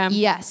 isn't it? Yeah.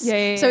 Yes.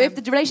 Yeah. So if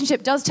the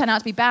relationship does turn out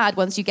to be bad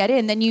once you get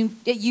in, then you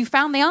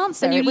found the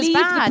answer. Then you leave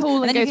the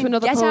pool and then go to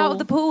another pool. Get out of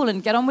the pool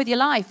and get on with your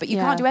life. But you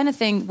can't do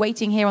anything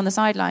waiting here on the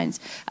sidelines.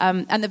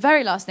 And the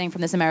very last thing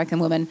from this American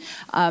woman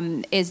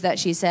is that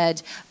she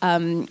said,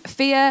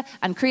 fear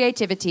and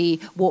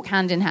creativity walk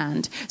hand in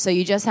hand. So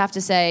you just have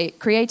to say,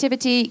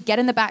 creativity, get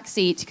in the back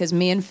seat, because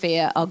me and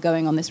fear are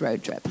going on this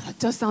road trip. That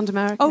does sound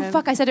American. Oh,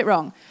 fuck, I said it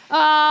wrong.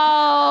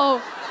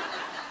 Oh.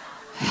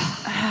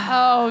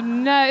 Oh,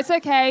 no, it's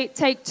okay.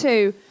 Take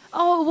 2.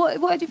 Oh,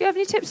 what? Do you have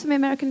any tips for me,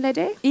 American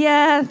lady?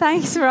 Yeah,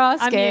 thanks for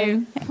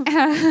asking.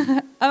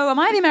 Oh, am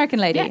I the American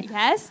lady? Yeah,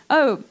 yes.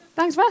 Oh,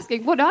 thanks for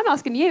asking. Well, no, I'm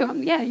asking you. You're the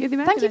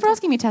American Thank you for lady.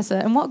 asking me, Tessa,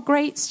 and what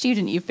great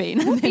student you've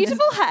been. What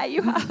beautiful hair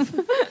you have.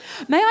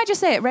 May I just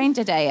say, it rained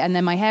today, and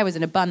then my hair was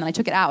in a bun, and I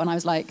took it out, and I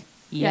was like,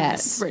 yes. Yeah,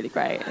 it's really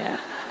great, yeah.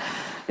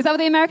 Is that what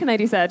the American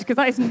lady said? Because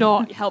that is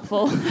not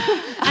helpful.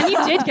 And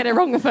you did get it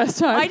wrong the first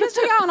time. I just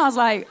took it out, and I was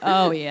like,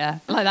 oh, yeah,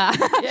 like that.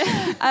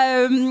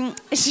 Yeah.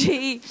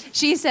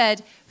 She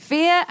said,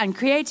 fear and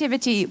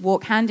creativity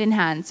walk hand in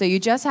hand. So you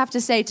just have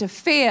to say to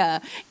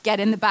fear, get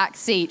in the back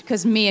seat,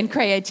 because me and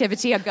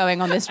creativity are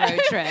going on this road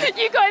trip.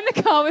 You got in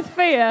the car with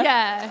fear?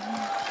 Yeah.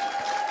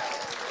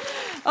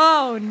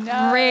 Oh,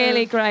 no.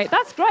 Really great.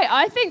 That's great.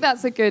 I think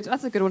that's a good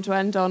one to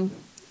end on.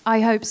 I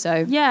hope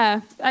so.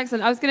 Yeah,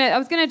 excellent. I was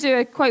gonna do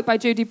a quote by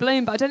Judy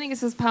Blume, but I don't think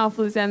it's as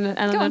powerful as Ellen.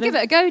 Go on, give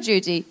it a go,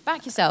 Judy.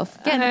 Back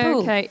yourself. Get in the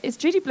pool. Okay. Is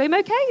Judy Blume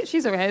okay?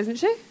 She's okay, isn't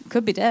she?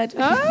 Could be dead.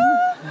 Oh.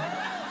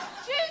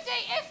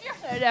 Judy, if you're...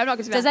 No, I'm not going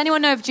to do that. Does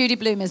anyone know if Judy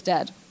Blume is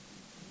dead?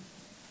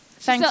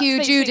 Thank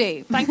you,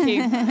 Judy. Thank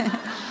you.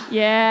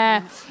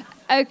 Yeah.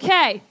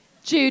 Okay.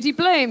 Judy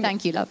Blume.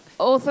 Thank you, love.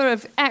 Author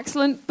of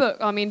excellent book.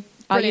 I mean...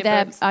 Are you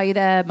there? Books. Are you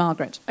there,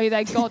 Margaret? Are you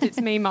there? God,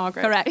 it's me,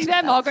 Margaret. Correct. Are you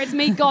there, Margaret? It's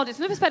me, God. It's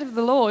from the perspective of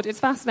the Lord. It's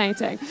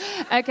fascinating.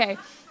 Okay.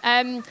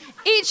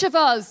 Each of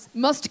us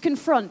must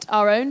confront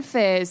our own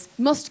fears,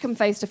 must come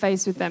face to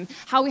face with them.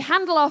 How we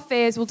handle our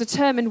fears will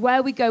determine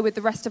where we go with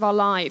the rest of our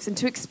lives, and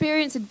to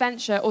experience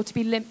adventure or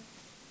to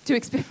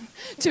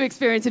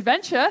experience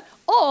adventure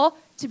or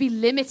to be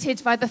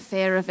limited by the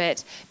fear of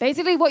it.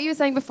 Basically, what you were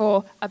saying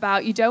before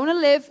about you don't want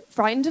to live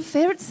frightened of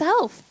fear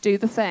itself. Do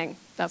the thing.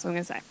 That's what I'm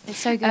going to say. It's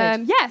so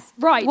good. Yes,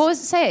 right. What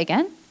was it? Say it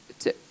again.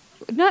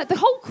 No, the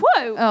whole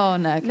quote. Oh,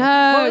 no.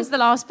 No. What was the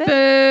last bit?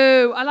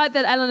 Boo. I like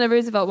the Eleanor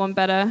Roosevelt one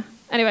better.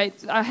 Anyway,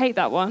 I hate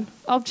that one.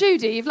 Oh,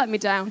 Judy, you've let me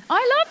down.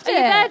 I loved it. Are you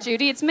there,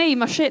 Judy? It's me,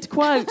 my shit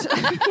quote.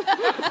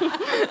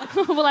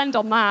 We'll end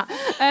on that.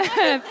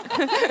 I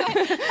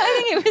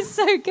think it was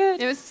so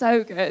good. It was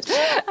so good.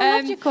 I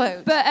loved your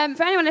quote. But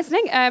for anyone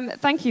listening,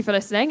 thank you for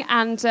listening.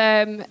 And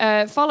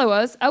follow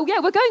us. Oh, yeah,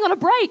 we're going on a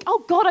break.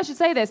 Oh, God, I should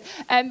say this.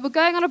 We're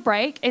going on a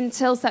break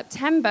until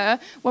September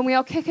when we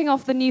are kicking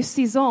off the new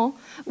saison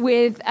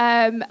with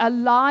another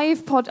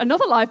live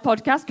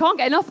podcast. Can't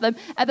get enough of them.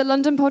 At the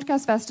London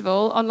Podcast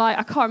Festival on,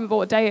 I can't remember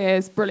what day it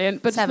is.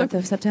 Brilliant. But 7th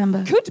of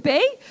September. Could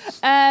be.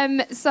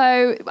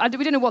 So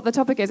we don't know what the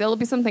topic is. It'll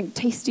be something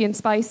tasty and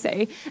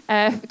spicy.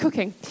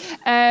 Cooking.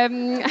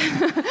 Another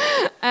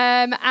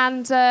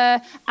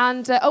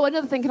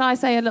thing. Can I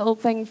say a little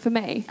thing for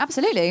me?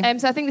 Absolutely.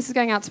 So I think this is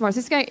going out tomorrow.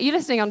 So you're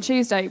listening on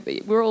Tuesday.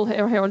 We're all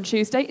here on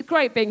Tuesday. It's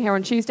great being here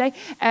on Tuesday.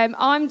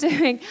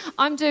 The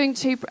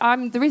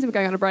reason we're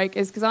going on a break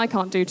is because I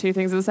can't do two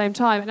things at the same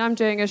time, and I'm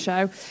doing a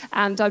show,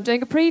 and I'm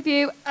doing a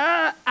preview,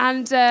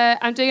 and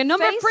I'm doing a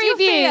number of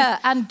previews.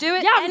 And do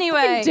it anyway.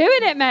 I'm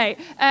doing it, mate.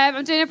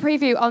 I'm doing a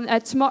preview on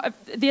tomorrow,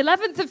 the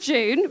 11th of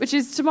June, which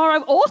is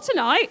tomorrow or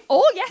tonight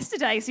or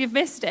yesterday, so you've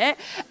missed it.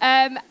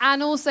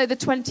 And also the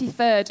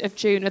 23rd of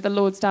June at the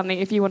Lord Stanley,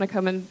 if you want to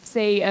come and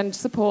see and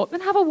support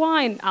and have a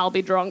wine. I'll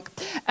be drunk.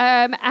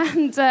 And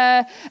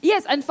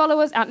follow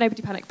us at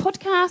Nobody Panic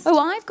Podcast. Oh,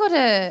 I've got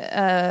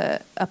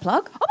a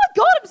plug. Oh my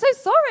God, I'm so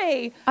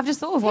sorry. I've just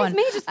thought of one. It's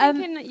me just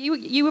thinking that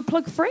you were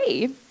plug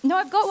free. No,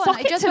 I've got one.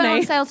 It just went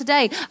on sale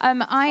today.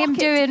 I am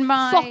doing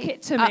my... Sock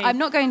it to me. I'm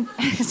not going...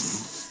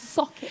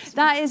 Sock it.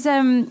 That is...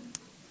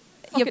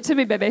 Sock it to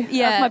me, baby.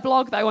 Yeah. That's my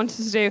blog that I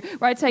wanted to do,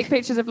 where I take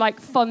pictures of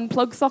fun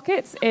plug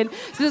sockets in.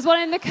 So there's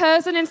one in the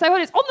Curzon in Soho.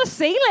 It's on the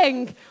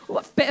ceiling.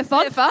 What bit of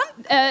fun? Bit of fun.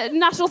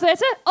 National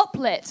Theatre,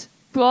 uplit.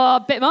 Oh,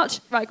 bit much.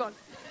 Right, go on.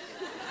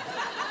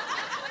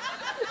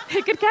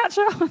 Good catch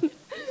on.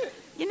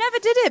 You never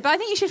did it, but I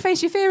think you should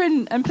face your fear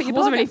and put your... I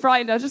wasn't really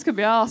frightened. I just couldn't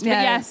be asked. Yeah.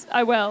 But yes,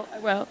 I will.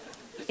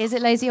 Is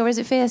it lazy or is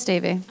it fear,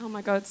 Stevie? Oh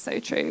my God, so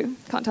true.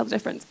 Can't tell the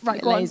difference.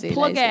 Right, You're go lazy, on,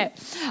 plug lazy. it.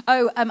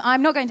 Oh,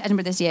 I'm not going to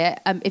Edinburgh this year.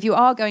 If you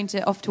are going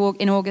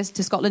in August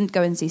to Scotland,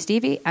 go and see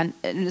Stevie and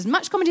as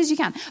much comedy as you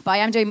can. But I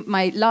am doing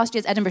my last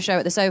year's Edinburgh show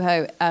at the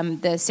Soho,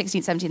 the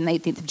 16th, 17th and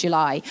 18th of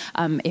July.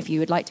 If you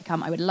would like to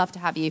come, I would love to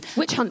have you.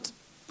 Witch Hunt.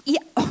 Yeah.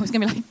 Oh, I was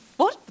going to be like,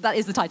 what? That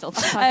is the title.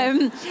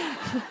 Where?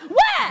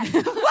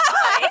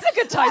 It's a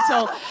good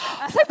title.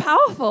 So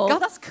powerful. God,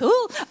 that's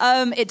cool.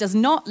 It does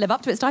not live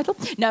up to its title.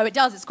 No, it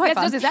does. It's quite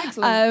fun. It does. It's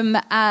excellent.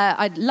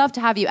 I'd love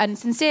to have you. And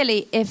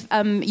sincerely, if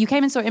you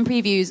came and saw it in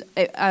previews,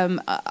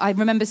 I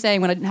remember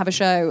saying when I didn't have a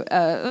show,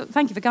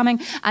 thank you for coming.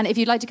 And if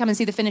you'd like to come and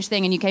see the finished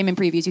thing and you came in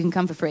previews, you can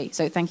come for free.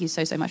 So thank you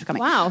so much for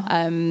coming. Wow.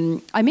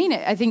 I mean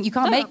it. I think you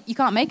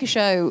can't make a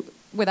show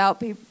without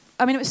people.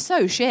 I mean, it was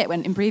so shit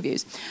when in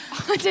previews.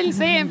 I didn't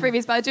see it in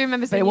previews, but I do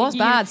remember seeing it was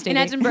bad, in Stevie.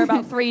 Edinburgh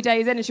about 3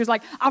 days in, and she was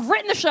like, "I've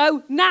written the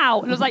show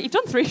now," and I was like, "You've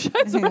done 3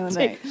 shows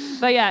already."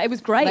 But yeah, it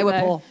was great. They were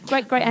poor.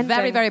 Great ending.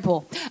 Very, very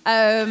poor.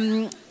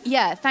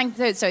 Yeah,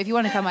 so if you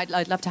want to come, I'd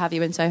love to have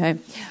you in Soho.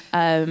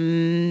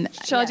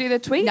 Shall I do the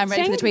tweets? No, I'm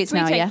ready for the tweets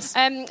now, yes.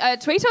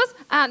 Tweet us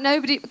at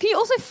Nobody... Can you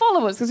also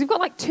follow us? Because we've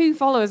got 2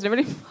 followers and it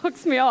really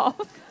fucks me off.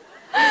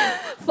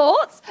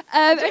 Thoughts?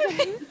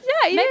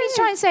 Maybe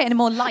try and say it in a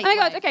more light way. Oh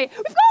my God, okay.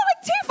 We've got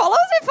 2 followers,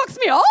 it fucks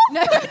me off.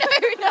 No,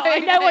 I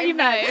know what you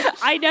meant.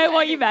 I know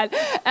what you meant.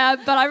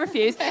 But I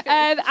refuse.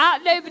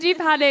 At Nobody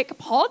Panic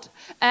Pod,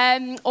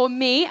 or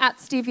me at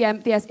Stevie M.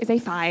 The S is a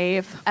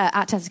 5.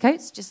 At Tessa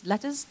Coates, just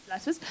letters.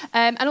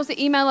 And also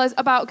email us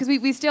about, because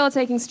we still are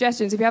taking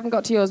suggestions. If you haven't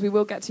got to yours, we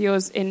will get to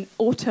yours in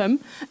autumn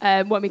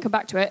when we come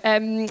back to it.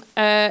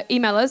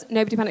 Email us,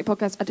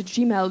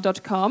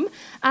 nobodypanicpodcast@gmail.com.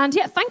 And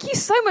yeah, thank you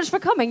so much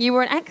for coming. You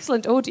were an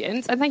excellent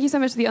audience. And thank you so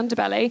much to the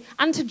Underbelly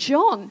and to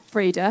John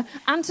Frieda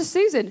and to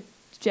Susan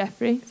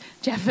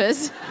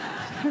Jeffers.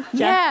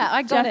 Yeah,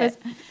 I got it.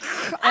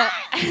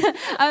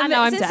 And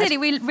now I'm sincerely,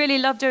 we really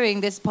love doing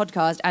this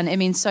podcast, and it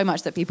means so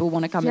much that people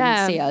want to come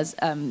and see us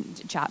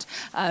chat.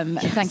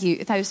 Yes. Thank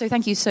you. So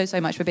thank you so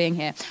much for being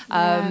here.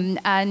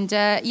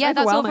 That's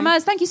all from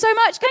us. Thank you so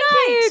much. Good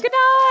night. Good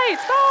night.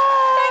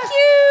 Bye. Thank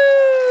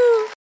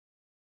you.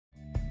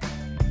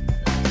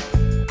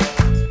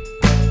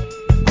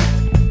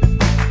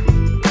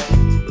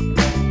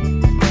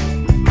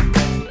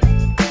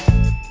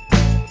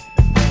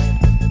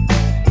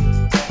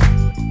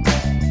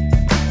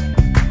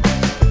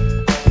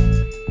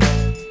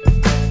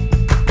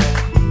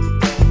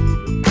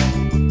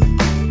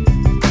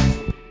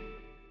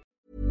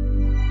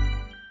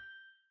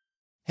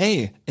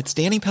 Hey, it's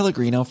Danny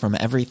Pellegrino from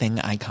Everything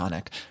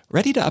Iconic.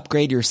 Ready to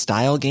upgrade your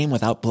style game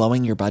without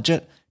blowing your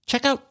budget?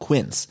 Check out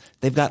Quince.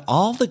 They've got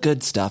all the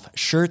good stuff,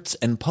 shirts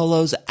and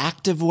polos,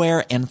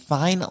 activewear, and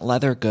fine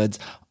leather goods,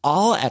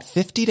 all at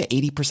 50 to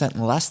 80%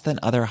 less than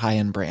other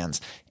high-end brands.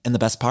 And the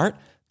best part?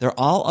 They're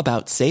all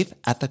about safe,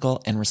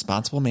 ethical, and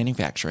responsible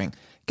manufacturing.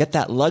 Get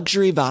that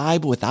luxury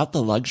vibe without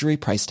the luxury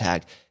price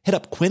tag. Hit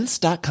up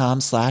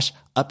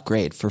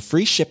quince.com/upgrade for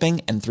free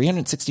shipping and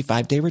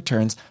 365-day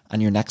returns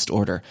on your next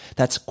order.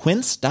 That's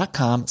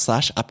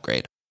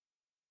quince.com/upgrade.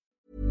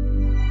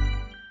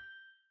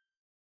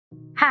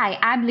 Hi,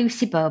 I'm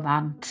Lucy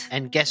Beaumont.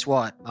 And guess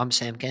what? I'm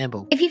Sam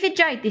Campbell. If you've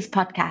enjoyed this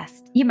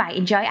podcast, you might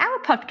enjoy our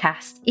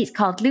podcast. It's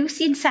called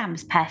Lucy and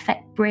Sam's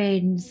Perfect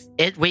Brains.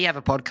 We have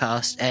a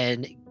podcast,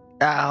 and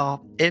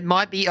it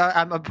might be,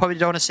 I probably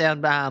don't want to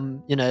sound,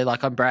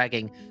 like I'm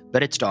bragging,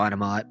 but it's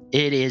dynamite.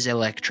 It is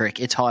electric.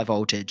 It's high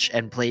voltage.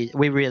 And please,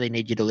 we really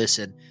need you to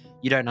listen.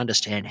 You don't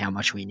understand how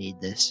much we need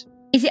this.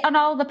 Is it on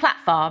all the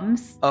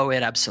platforms? Oh,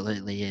 it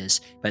absolutely is.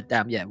 But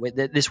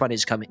this one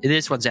is coming.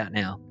 This one's out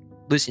now.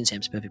 Lucy and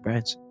Sam's Perfect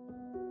Brains.